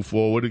to move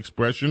forward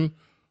expression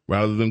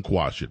rather than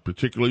quash it,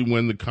 particularly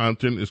when the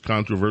content is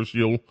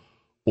controversial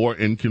or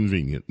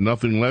inconvenient.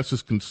 Nothing less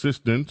is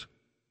consistent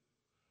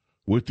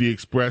with the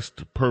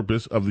expressed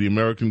purpose of the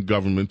American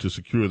government to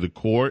secure the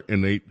core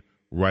innate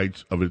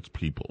rights of its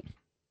people.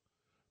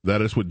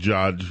 That is what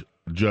Judge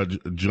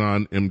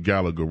John M.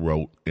 Gallagher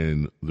wrote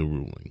in the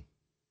ruling.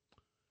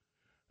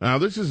 Now,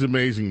 this is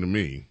amazing to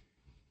me.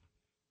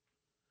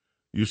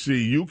 You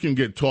see, you can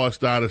get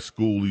tossed out of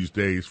school these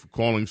days for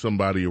calling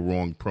somebody a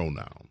wrong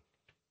pronoun.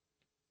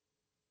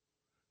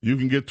 You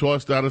can get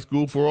tossed out of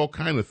school for all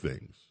kinds of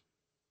things.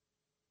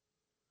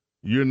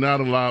 You're not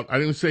allowed. I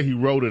didn't say he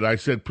wrote it. I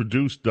said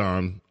produced,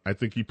 Don. I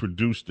think he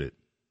produced it.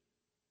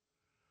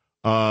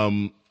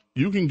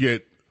 You can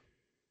get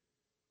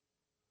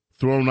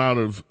thrown out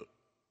of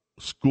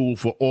school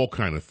for all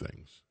kinds of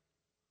things.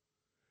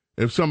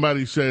 If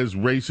somebody says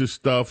racist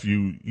stuff,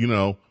 you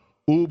know,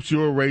 oops,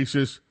 you're a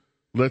racist.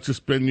 Let's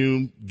suspend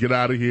you. Get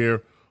out of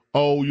here.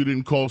 Oh, you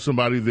didn't call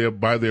somebody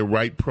by their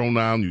right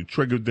pronoun. You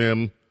triggered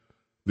them.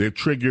 They're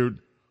triggered.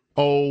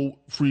 Oh,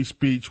 free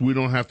speech. We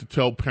don't have to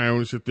tell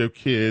parents that their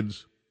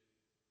kids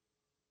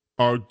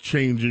are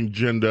changing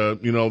gender.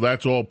 You know,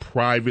 that's all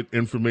private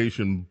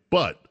information.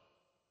 But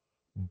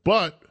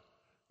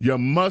you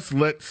must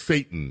let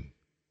Satan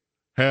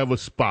have a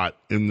spot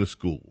in the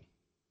school.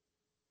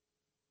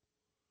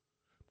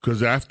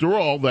 Because after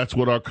all, that's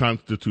what our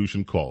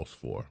Constitution calls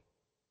for.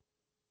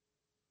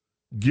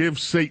 Give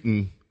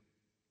Satan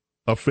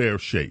a fair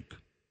shake.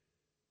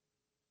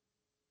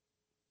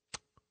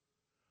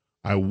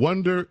 I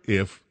wonder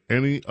if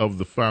any of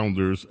the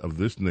founders of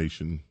this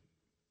nation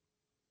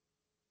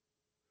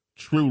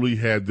truly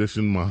had this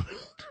in mind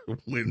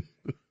when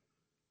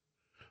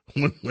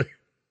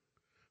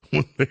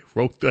they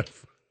wrote that.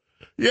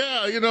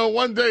 Yeah, you know,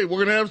 one day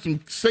we're going to have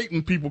some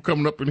Satan people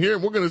coming up in here,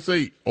 and we're going to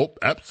say, oh,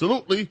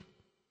 absolutely,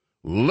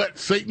 let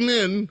Satan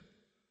in.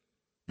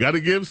 Got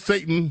to give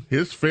Satan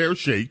his fair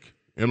shake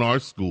in our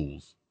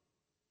schools.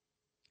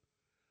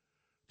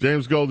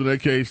 James Golden,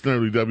 a.k.a.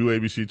 Snerdly,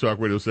 WABC Talk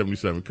Radio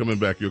 77. Coming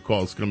back, your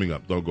call's coming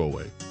up. Don't go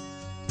away.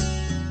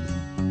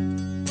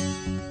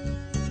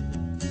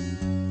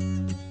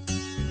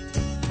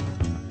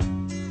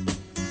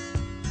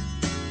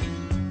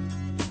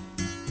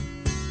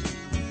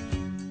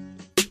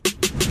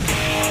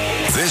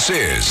 This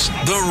is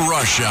The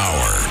Rush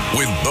Hour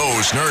with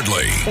Bo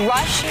Snerdly.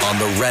 Rush on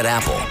the Red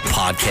Apple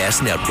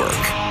Podcast Network.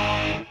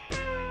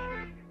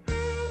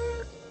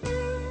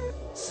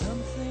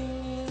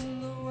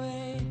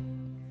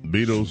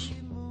 Beatles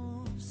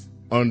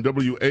on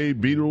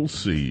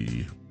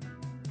WABC.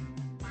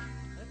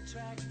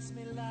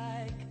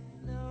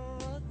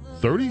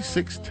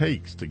 36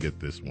 takes to get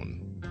this one.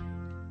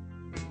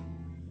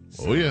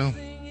 Oh, yeah.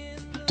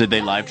 Did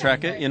they live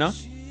track it, you know?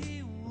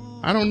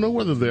 I don't know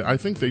whether I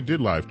think they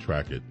did live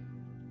track it.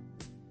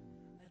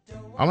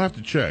 I'll have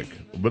to check.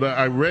 But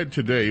I read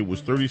today it was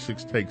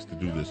 36 takes to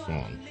do this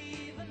song.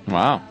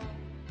 Wow.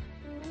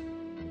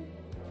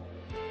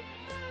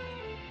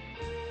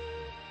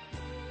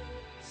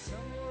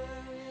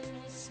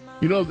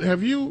 You know,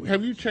 have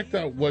you checked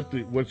out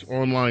what's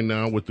online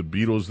now with the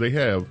Beatles? They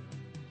have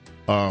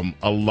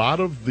a lot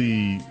of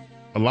the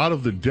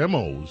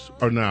demos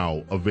are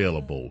now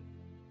available.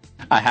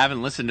 I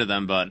haven't listened to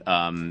them, but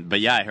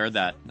yeah, I heard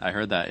that.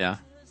 Yeah.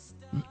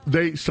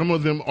 Some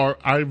of them are.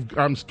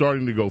 I'm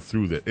starting to go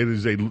through that.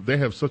 They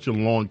have such a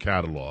long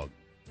catalog,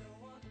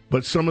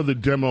 but some of the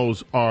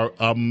demos are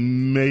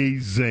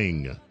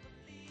amazing.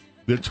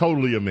 They're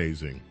totally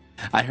amazing.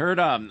 I heard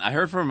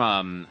from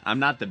I'm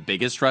not the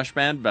biggest Rush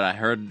fan, but I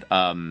heard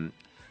a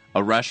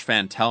Rush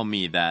fan tell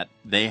me that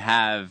they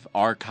have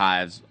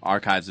archives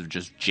of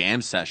just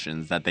jam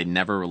sessions that they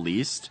never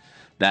released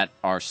that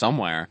are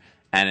somewhere,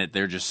 and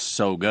they're just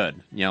so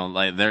good. You know,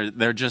 like there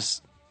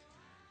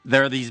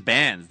are these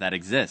bands that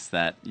exist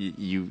that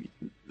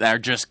they're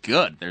just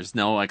good. There's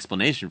no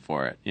explanation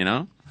for it, you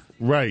know?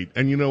 Right.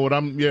 And you know what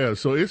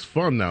so it's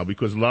fun now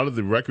because a lot of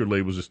the record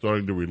labels are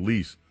starting to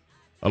release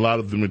a lot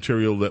of the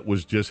material that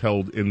was just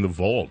held in the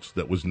vaults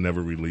that was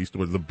never released,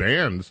 or the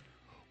bands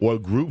or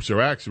groups are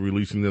actually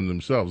releasing them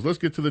themselves. Let's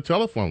get to the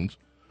telephones.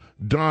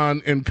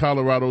 Don in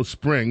Colorado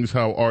Springs,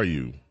 how are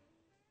you?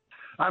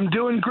 I'm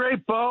doing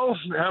great, Bo.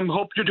 I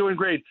hope you're doing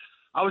great.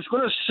 I was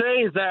going to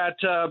say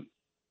that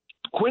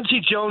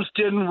Quincy Jones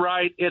didn't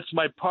write It's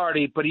My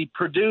Party, but he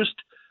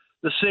produced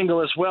the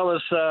single as well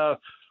as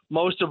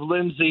most of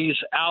Lindsay's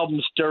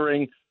albums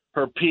during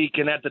her peak,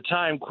 and at the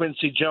time,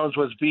 Quincy Jones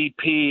was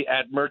VP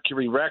at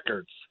Mercury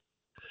Records.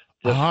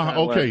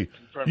 Okay.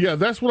 Yeah,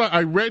 that's what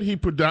I read.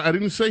 I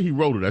didn't say he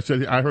wrote it. I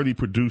said I heard he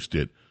produced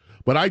it,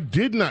 but I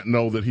did not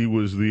know that he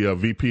was the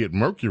VP at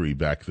Mercury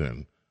back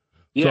then.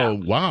 Yeah. So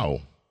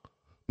wow,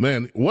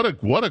 man, what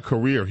a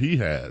career he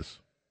has.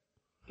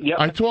 Yep.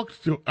 I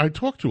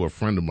talked to a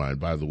friend of mine,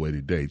 by the way,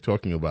 today,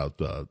 talking about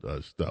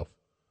stuff.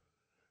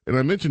 And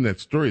I mentioned that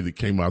story that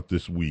came out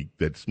this week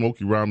that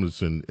Smokey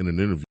Robinson, in an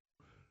interview,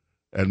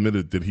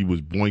 admitted that he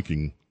was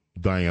boinking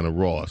Diana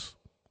Ross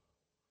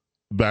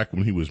back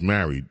when he was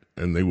married,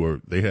 and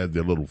they had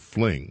their little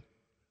fling.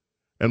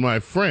 And my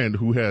friend,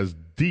 who has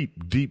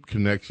deep, deep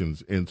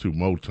connections into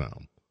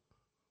Motown,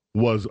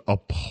 was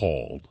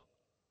appalled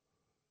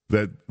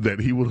that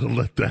he would have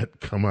let that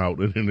come out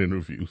in an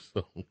interview.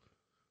 So,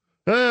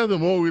 the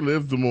more we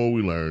live, the more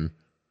we learn.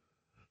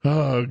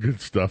 Oh,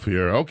 good stuff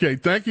here. Okay,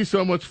 thank you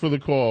so much for the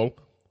call.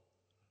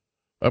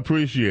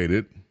 Appreciate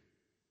it.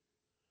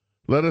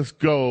 Let us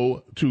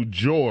go to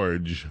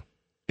George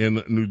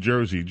in New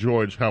Jersey.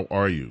 George, how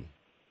are you?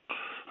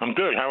 I'm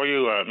good. How are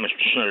you, Mr.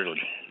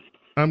 Snerdley?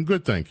 I'm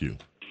good, thank you.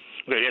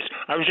 Good, yes.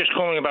 I was just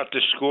calling about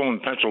this school in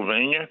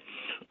Pennsylvania.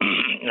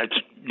 It's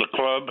the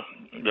club.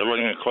 They're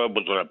running a club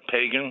with a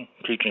pagan,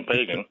 teaching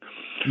pagan.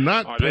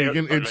 Not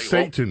pagan, it's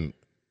Satan.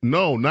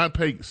 No, not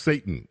pagan,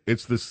 Satan.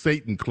 It's the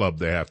Satan club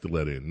they have to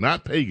let in.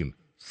 Not pagan,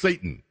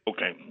 Satan.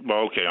 Okay.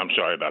 Well, okay, I'm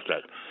sorry about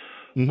that.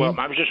 Mm-hmm. Well,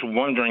 I was just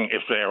wondering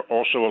if they're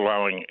also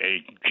allowing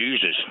a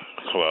Jesus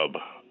club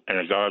and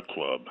a God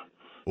club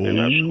in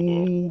that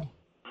school.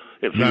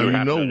 If now, you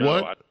know to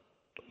what?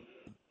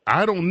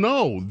 I don't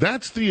know.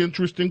 That's the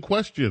interesting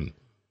question.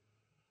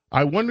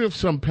 I wonder if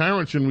some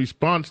parents, in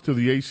response to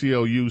the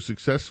ACLU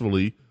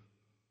successfully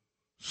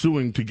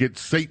suing to get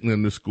Satan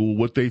in the school,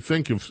 what they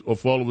think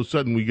if all of a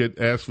sudden we get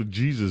asked for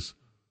Jesus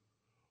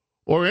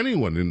or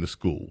anyone in the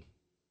school.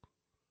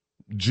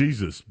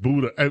 Jesus,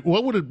 Buddha.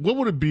 What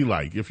would it be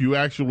like if you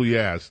actually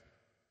asked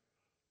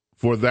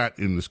for that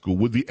in the school?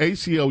 Would the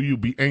ACLU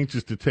be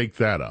anxious to take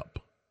that up?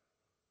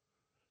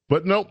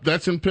 But nope,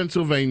 that's in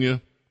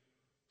Pennsylvania.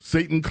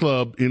 Satan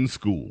Club in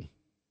school.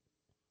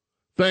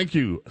 Thank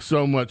you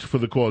so much for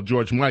the call,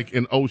 George. Mike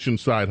in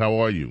Oceanside, how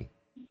are you?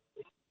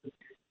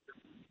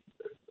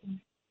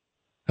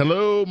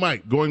 Hello,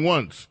 Mike. Going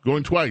once,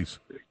 going twice.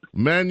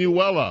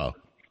 Manuela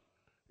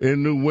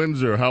in New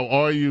Windsor. How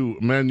are you,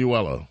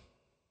 Manuela?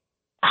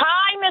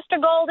 Hi,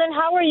 Mr. Golden.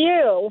 How are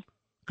you?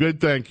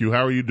 Good, thank you.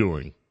 How are you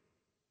doing?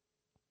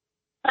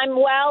 I'm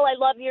well. I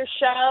love your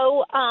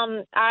show.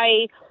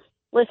 I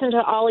listen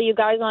to all of you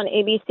guys on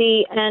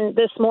ABC, and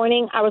this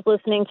morning I was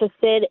listening to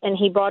Sid, and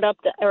he brought up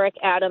the Eric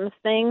Adams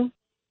thing,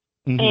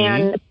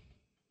 and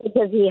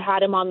because he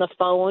had him on the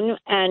phone,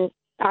 and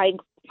I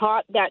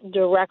caught that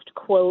direct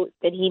quote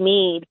that he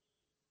made,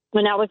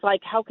 and I was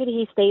like, how could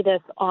he say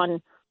this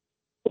on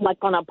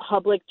a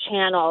public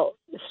channel,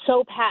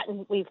 so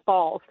patently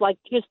false,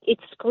 it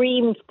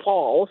screamed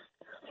false.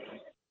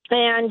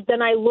 And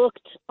then I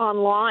looked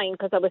online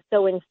because I was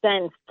so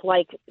incensed,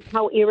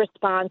 how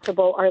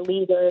irresponsible our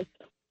leaders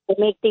will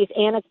make these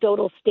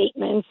anecdotal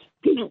statements.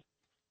 And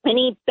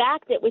he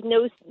backed it with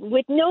no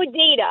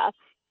data.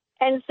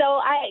 And so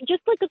I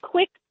just a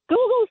quick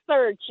Google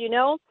search,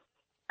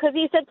 because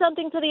he said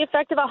something to the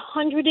effect of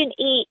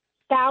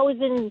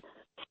 108,000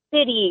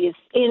 cities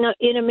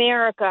in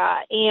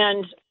America,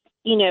 and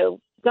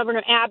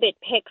Governor Abbott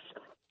picks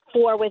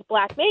 4 with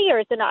black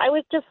mayors, and I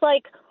was just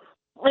like.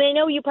 And I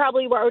know you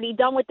probably were already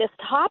done with this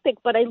topic,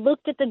 but I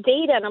looked at the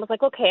data and I was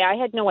like, okay, I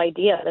had no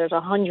idea there's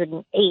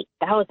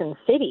 108,000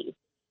 cities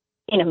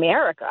in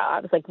America. I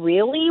was like,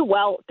 really?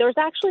 Well, there's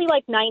actually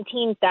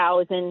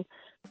 19,000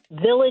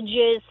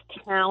 villages,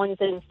 towns,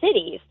 and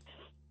cities.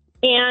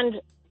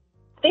 And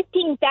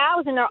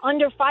 15,000 are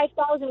under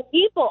 5,000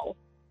 people.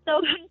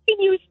 So how can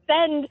you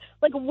spend,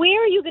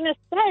 where are you going to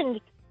send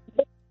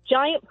the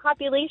giant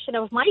population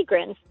of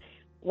migrants?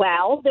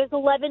 Well, there's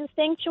 11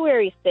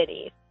 sanctuary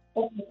cities.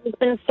 We've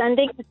been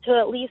sending to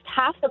at least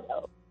half of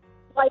those.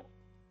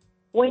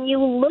 When you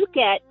look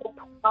at the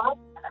process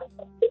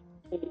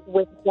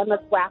with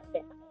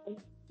demographics,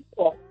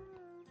 oh,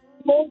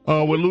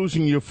 we're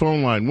losing your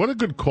phone line. What a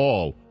good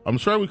call. I'm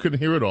sorry we couldn't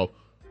hear it all.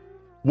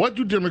 What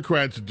do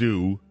Democrats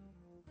do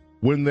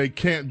when they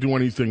can't do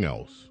anything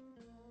else?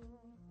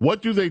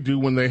 What do they do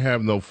when they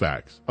have no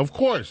facts? Of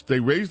course,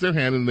 they raise their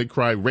hand and they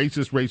cry,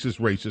 racist,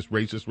 racist, racist,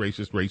 racist,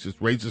 racist, racist,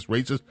 racist,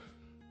 racist,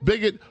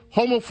 bigot,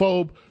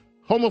 homophobe,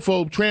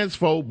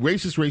 transphobe,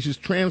 racist,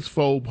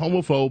 transphobe,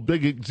 homophobe,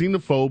 bigot,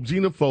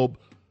 xenophobe.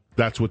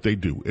 That's what they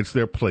do. It's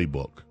their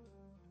playbook.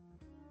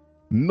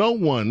 No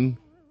one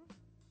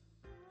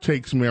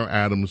takes Mayor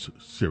Adams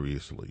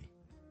seriously,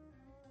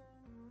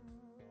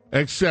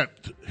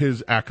 except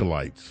his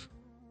acolytes.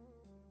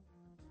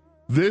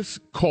 This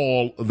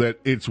call that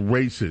it's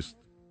racist.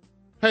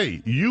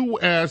 Hey, you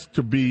asked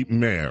to be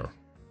mayor.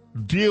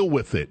 Deal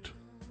with it.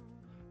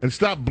 And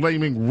stop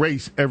blaming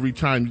race every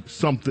time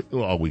something...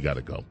 Oh, we got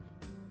to go.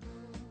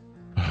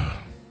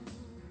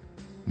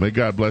 May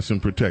God bless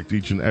and protect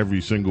each and every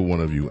single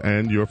one of you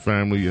and your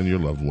family and your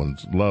loved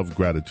ones. Love,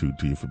 gratitude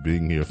to you for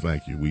being here.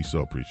 Thank you. We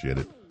so appreciate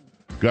it.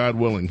 God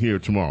willing, here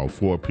tomorrow,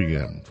 4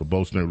 p.m. for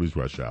Bo Snerdley's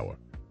Rush Hour.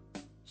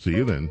 See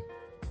you then.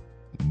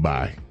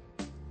 Bye.